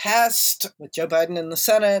passed with Joe Biden in the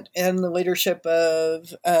Senate and the leadership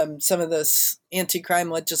of some of this anti-crime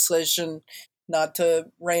legislation, not to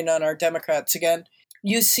rain on our Democrats again.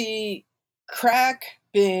 You see crack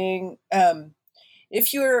being,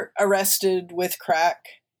 if you're arrested with crack,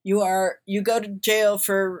 you go to jail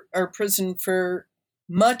or prison for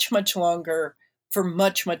much, much longer for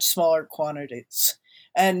much, much smaller quantities.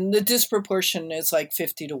 And the disproportion is like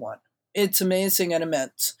 50-1. It's amazing and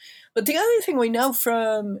immense. But the other thing we know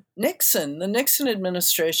from the Nixon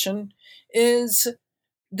administration, is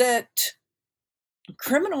that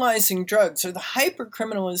criminalizing drugs, or the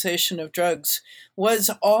hyper-criminalization of drugs, was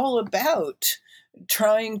all about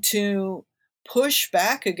trying to push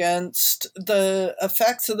back against the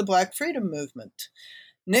effects of the Black freedom movement.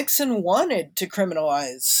 Nixon wanted to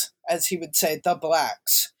criminalize, as he would say, the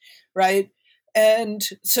Blacks, right? And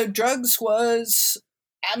so drugs was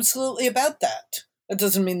absolutely about that. That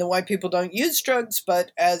doesn't mean the white people don't use drugs,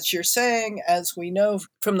 but as you're saying, as we know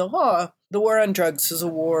from the law, the war on drugs is a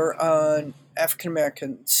war on African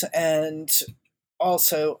Americans and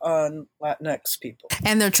also on Latinx people.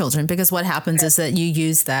 And their children, because what happens is that you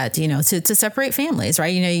use that, to separate families,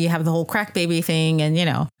 right? You have the whole crack baby thing, and, you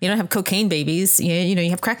don't have cocaine babies, you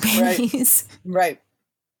have crack babies. Right.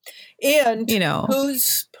 And,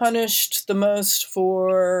 who's punished the most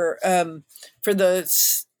for the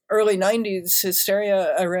early 90s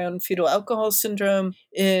hysteria around fetal alcohol syndrome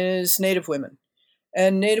is Native women.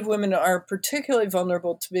 And Native women are particularly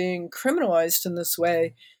vulnerable to being criminalized in this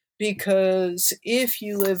way, because if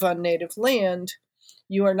you live on Native land,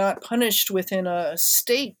 you are not punished within a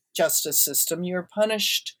state justice system. You're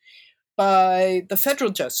punished by the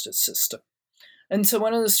federal justice system. And so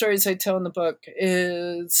one of the stories I tell in the book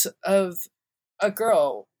is of a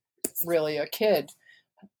girl, really a kid,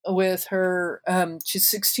 with her. She's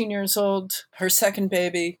 16 years old, her second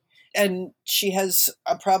baby, and she has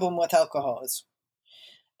a problem with alcoholism.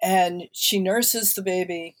 And she nurses the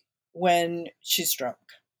baby when she's drunk.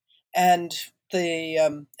 And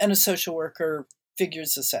and a social worker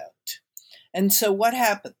figures this out. And so what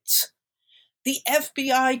happens? The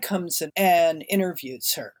FBI comes in and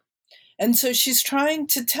interviews her. And so she's trying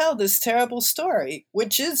to tell this terrible story,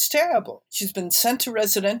 which is terrible. She's been sent to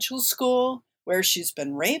residential school where she's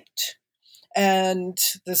been raped. And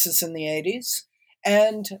this is in the 80s.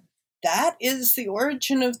 And that is the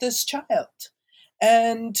origin of this child.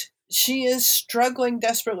 And she is struggling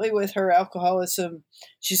desperately with her alcoholism.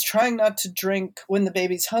 She's trying not to drink when the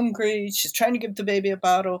baby's hungry. She's trying to give the baby a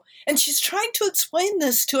bottle. And she's trying to explain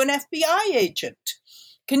this to an FBI agent.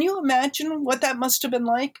 Can you imagine what that must have been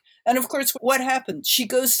like? And of course, what happens? She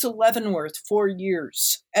goes to Leavenworth 4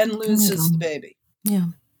 years and loses the baby. Yeah.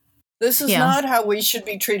 This is not how we should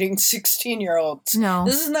be treating 16-year-olds. No.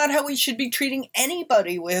 This is not how we should be treating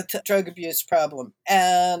anybody with a drug abuse problem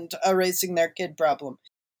and a raising their kid problem.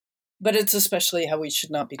 But it's especially how we should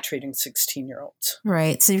not be treating 16-year-olds.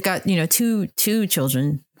 Right. So you've got, two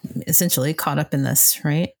children essentially caught up in this,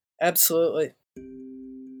 right? Absolutely.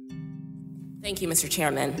 Thank you, Mr.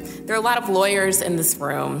 Chairman. There are a lot of lawyers in this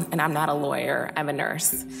room, and I'm not a lawyer, I'm a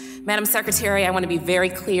nurse. Madam Secretary, I want to be very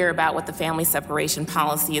clear about what the family separation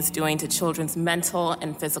policy is doing to children's mental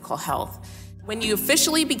and physical health. When you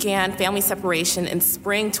officially began family separation in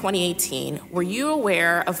spring 2018, were you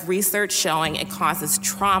aware of research showing it causes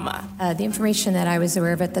trauma? The information that I was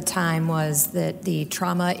aware of at the time was that the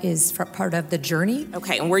trauma is part of the journey.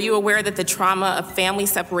 Okay, and were you aware that the trauma of family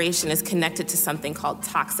separation is connected to something called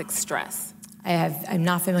toxic stress? I'm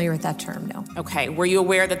not familiar with that term, no. Okay, were you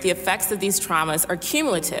aware that the effects of these traumas are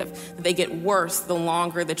cumulative, that they get worse the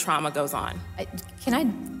longer the trauma goes on?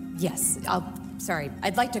 Yes, sorry,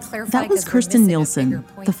 I'd like to clarify. That was Kirstjen Nielsen,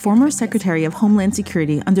 the former Secretary of Homeland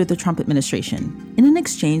Security under the Trump administration, in an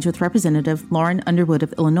exchange with Representative Lauren Underwood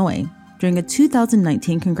of Illinois during a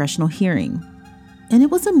 2019 congressional hearing. And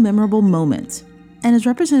it was a memorable moment. And as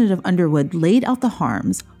Representative Underwood laid out the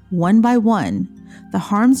harms, one by one, the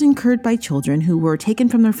harms incurred by children who were taken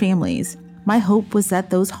from their families, my hope was that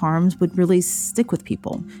those harms would really stick with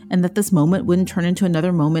people and that this moment wouldn't turn into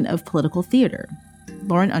another moment of political theater.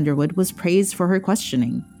 Lauren Underwood was praised for her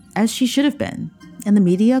questioning, as she should have been, and the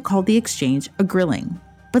media called the exchange a grilling.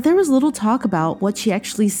 But there was little talk about what she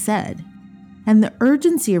actually said, and the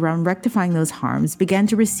urgency around rectifying those harms began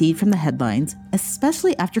to recede from the headlines,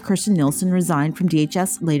 especially after Kirstjen Nielsen resigned from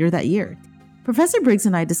DHS later that year. Professor Briggs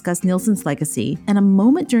and I discussed Nielsen's legacy and a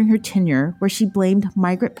moment during her tenure where she blamed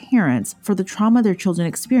migrant parents for the trauma their children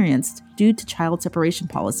experienced due to child separation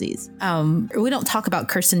policies. We don't talk about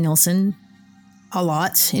Kirstjen Nielsen a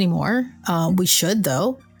lot anymore. We should,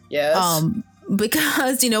 though. Yes.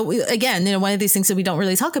 Because, one of these things that we don't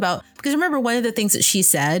really talk about, because remember one of the things that she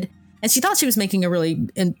said, and she thought she was making a really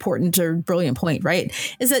important or brilliant point, right,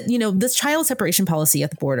 is that, this child separation policy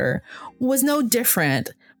at the border was no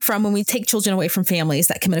different from when we take children away from families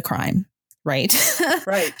that commit a crime. Right.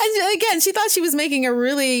 Right. And again, she thought she was making a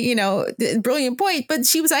really, brilliant point, but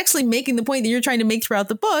she was actually making the point that you're trying to make throughout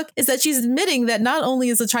the book, is that she's admitting that not only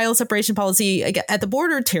is the child separation policy at the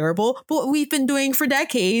border terrible, but what we've been doing for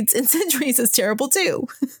decades and centuries is terrible too.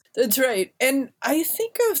 That's right. And I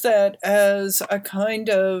think of that as a kind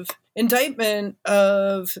of indictment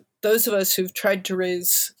of those of us who've tried to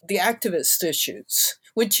raise the activist issues,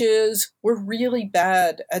 which is we're really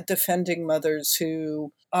bad at defending mothers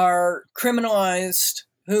who are criminalized,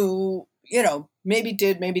 who, maybe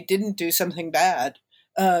did, maybe didn't do something bad,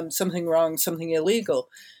 something wrong, something illegal.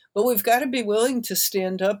 But we've got to be willing to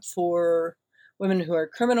stand up for women who are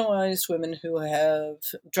criminalized, women who have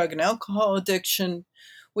drug and alcohol addiction.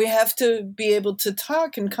 We have to be able to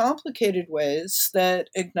talk in complicated ways that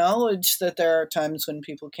acknowledge that there are times when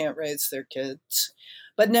people can't raise their kids,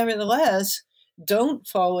 but nevertheless, don't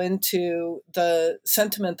fall into the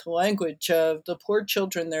sentimental language of the poor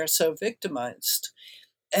children, they're so victimized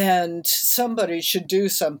and somebody should do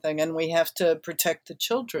something and we have to protect the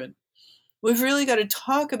children. We've really got to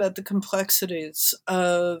talk about the complexities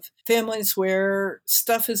of families where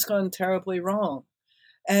stuff has gone terribly wrong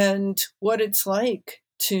and what it's like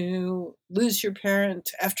to lose your parent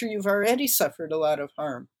after you've already suffered a lot of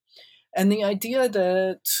harm. And the idea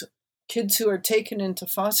that kids who are taken into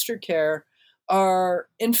foster care are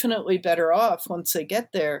infinitely better off once they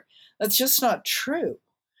get there, that's just not true.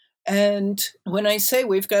 And when I say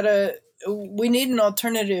we need an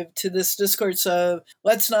alternative to this discourse of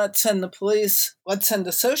let's not send the police, let's send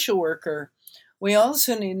a social worker, we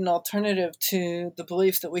also need an alternative to the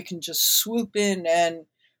belief that we can just swoop in and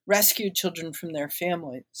rescue children from their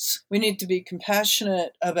families. We need to be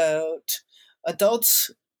compassionate about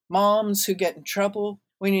adults, moms who get in trouble.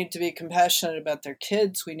 We need to be compassionate about their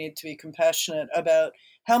kids. We need to be compassionate about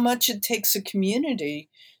how much it takes a community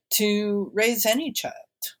to raise any child.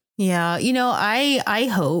 Yeah, I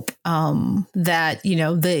hope that,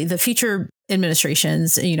 the future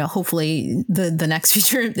administrations, hopefully the next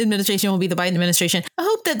future administration will be the Biden administration. I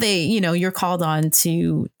hope that they, you're called on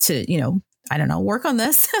to I don't know, work on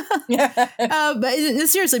this. But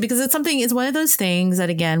seriously, because it's one of those things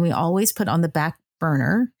that, again, we always put on the back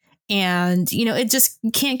burner, and, it just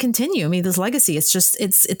can't continue. I mean, this legacy,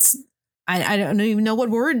 I don't even know what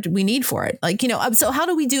word we need for it. So how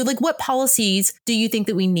do we do, what policies do you think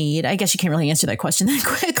that we need? I guess you can't really answer that question that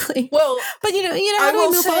quickly. Well, but how do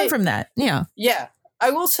we move on from that? Yeah. Yeah.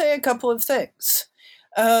 I will say a couple of things.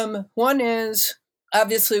 One is,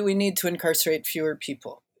 obviously, we need to incarcerate fewer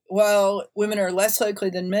people. While women are less likely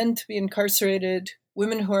than men to be incarcerated,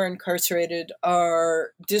 women who are incarcerated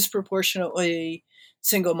are disproportionately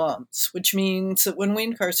single moms, which means that when we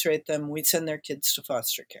incarcerate them, we send their kids to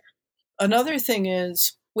foster care. Another thing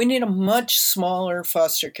is we need a much smaller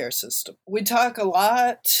foster care system. We talk a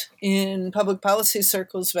lot in public policy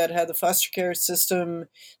circles about how the foster care system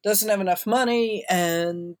doesn't have enough money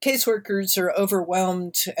and caseworkers are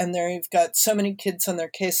overwhelmed and they've got so many kids on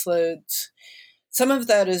their caseloads. Some of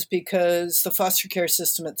that is because the foster care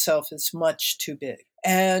system itself is much too big.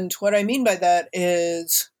 And what I mean by that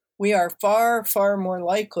is we are far, far more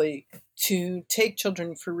likely to take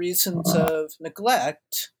children for reasons of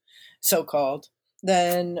neglect, so-called,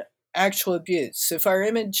 than actual abuse. If our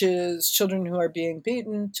image is children who are being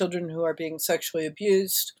beaten, children who are being sexually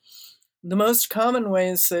abused, the most common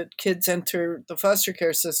ways that kids enter the foster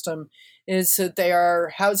care system is that they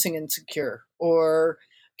are housing insecure, or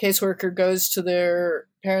caseworker goes to their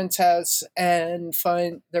parents' house and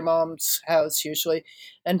find their mom's house usually,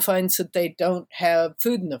 and finds that they don't have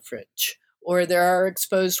food in the fridge, or there are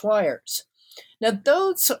exposed wires. Now,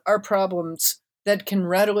 those are problems that can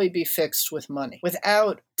readily be fixed with money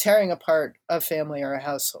without tearing apart a family or a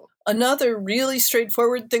household. Another really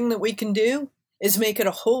straightforward thing that we can do is make it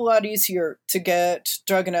a whole lot easier to get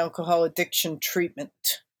drug and alcohol addiction treatment.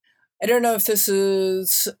 I don't know if this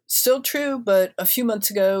is still true, but a few months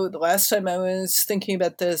ago, the last time I was thinking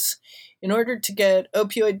about this, in order to get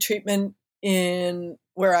opioid treatment in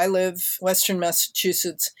where I live, Western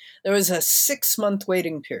Massachusetts, there was a 6-month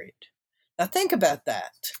waiting period. Now think about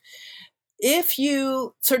that. If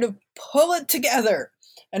you sort of pull it together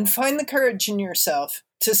and find the courage in yourself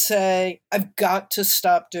to say, I've got to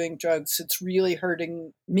stop doing drugs. It's really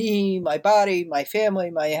hurting me, my body, my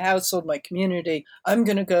family, my household, my community. I'm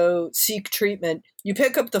going to go seek treatment. You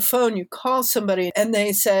pick up the phone, you call somebody, and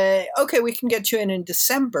they say, okay, we can get you in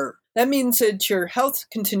December. That means that your health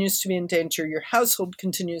continues to be in danger, your household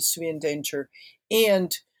continues to be in danger,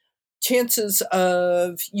 and chances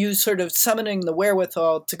of you sort of summoning the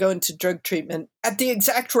wherewithal to go into drug treatment at the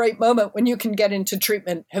exact right moment when you can get into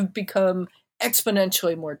treatment have become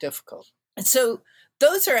exponentially more difficult. And so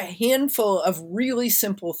those are a handful of really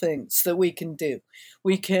simple things that we can do.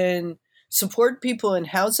 We can support people in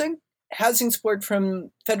housing. Housing support from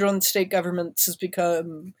federal and state governments has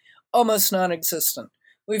become almost non-existent.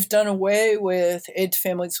 We've done away with aid to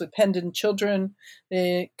families with dependent children.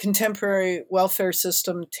 The contemporary welfare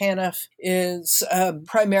system, TANF, is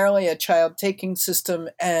primarily a child-taking system,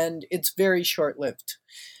 and it's very short-lived.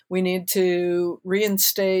 We need to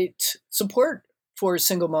reinstate support for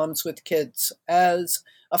single moms with kids as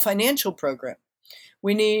a financial program.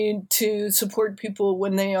 We need to support people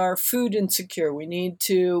when they are food insecure. We need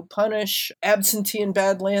to punish absentee and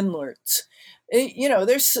bad landlords.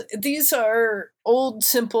 These are old,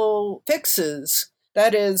 simple fixes.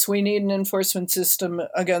 That is, we need an enforcement system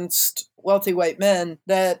against wealthy white men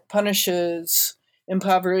that punishes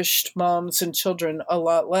impoverished moms and children a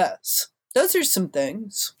lot less. Those are some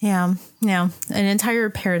things. Yeah. An entire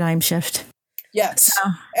paradigm shift. Yes.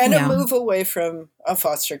 And a move away from a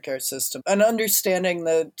foster care system. An understanding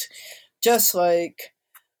that just like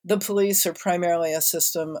the police are primarily a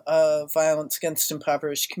system of violence against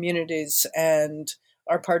impoverished communities and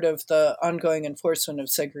are part of the ongoing enforcement of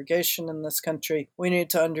segregation in this country, we need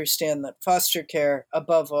to understand that foster care,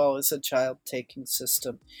 above all, is a child-taking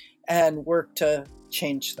system and work to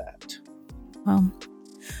change that.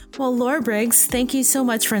 Well, Laura Briggs, thank you so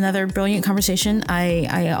much for another brilliant conversation.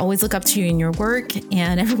 I always look up to you in your work,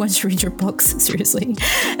 and everyone should read your books, seriously.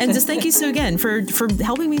 And just thank you so again for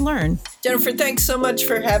helping me learn. Jennifer, thanks so much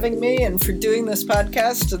for having me and for doing this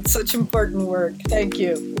podcast. It's such important work. Thank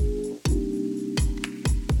you.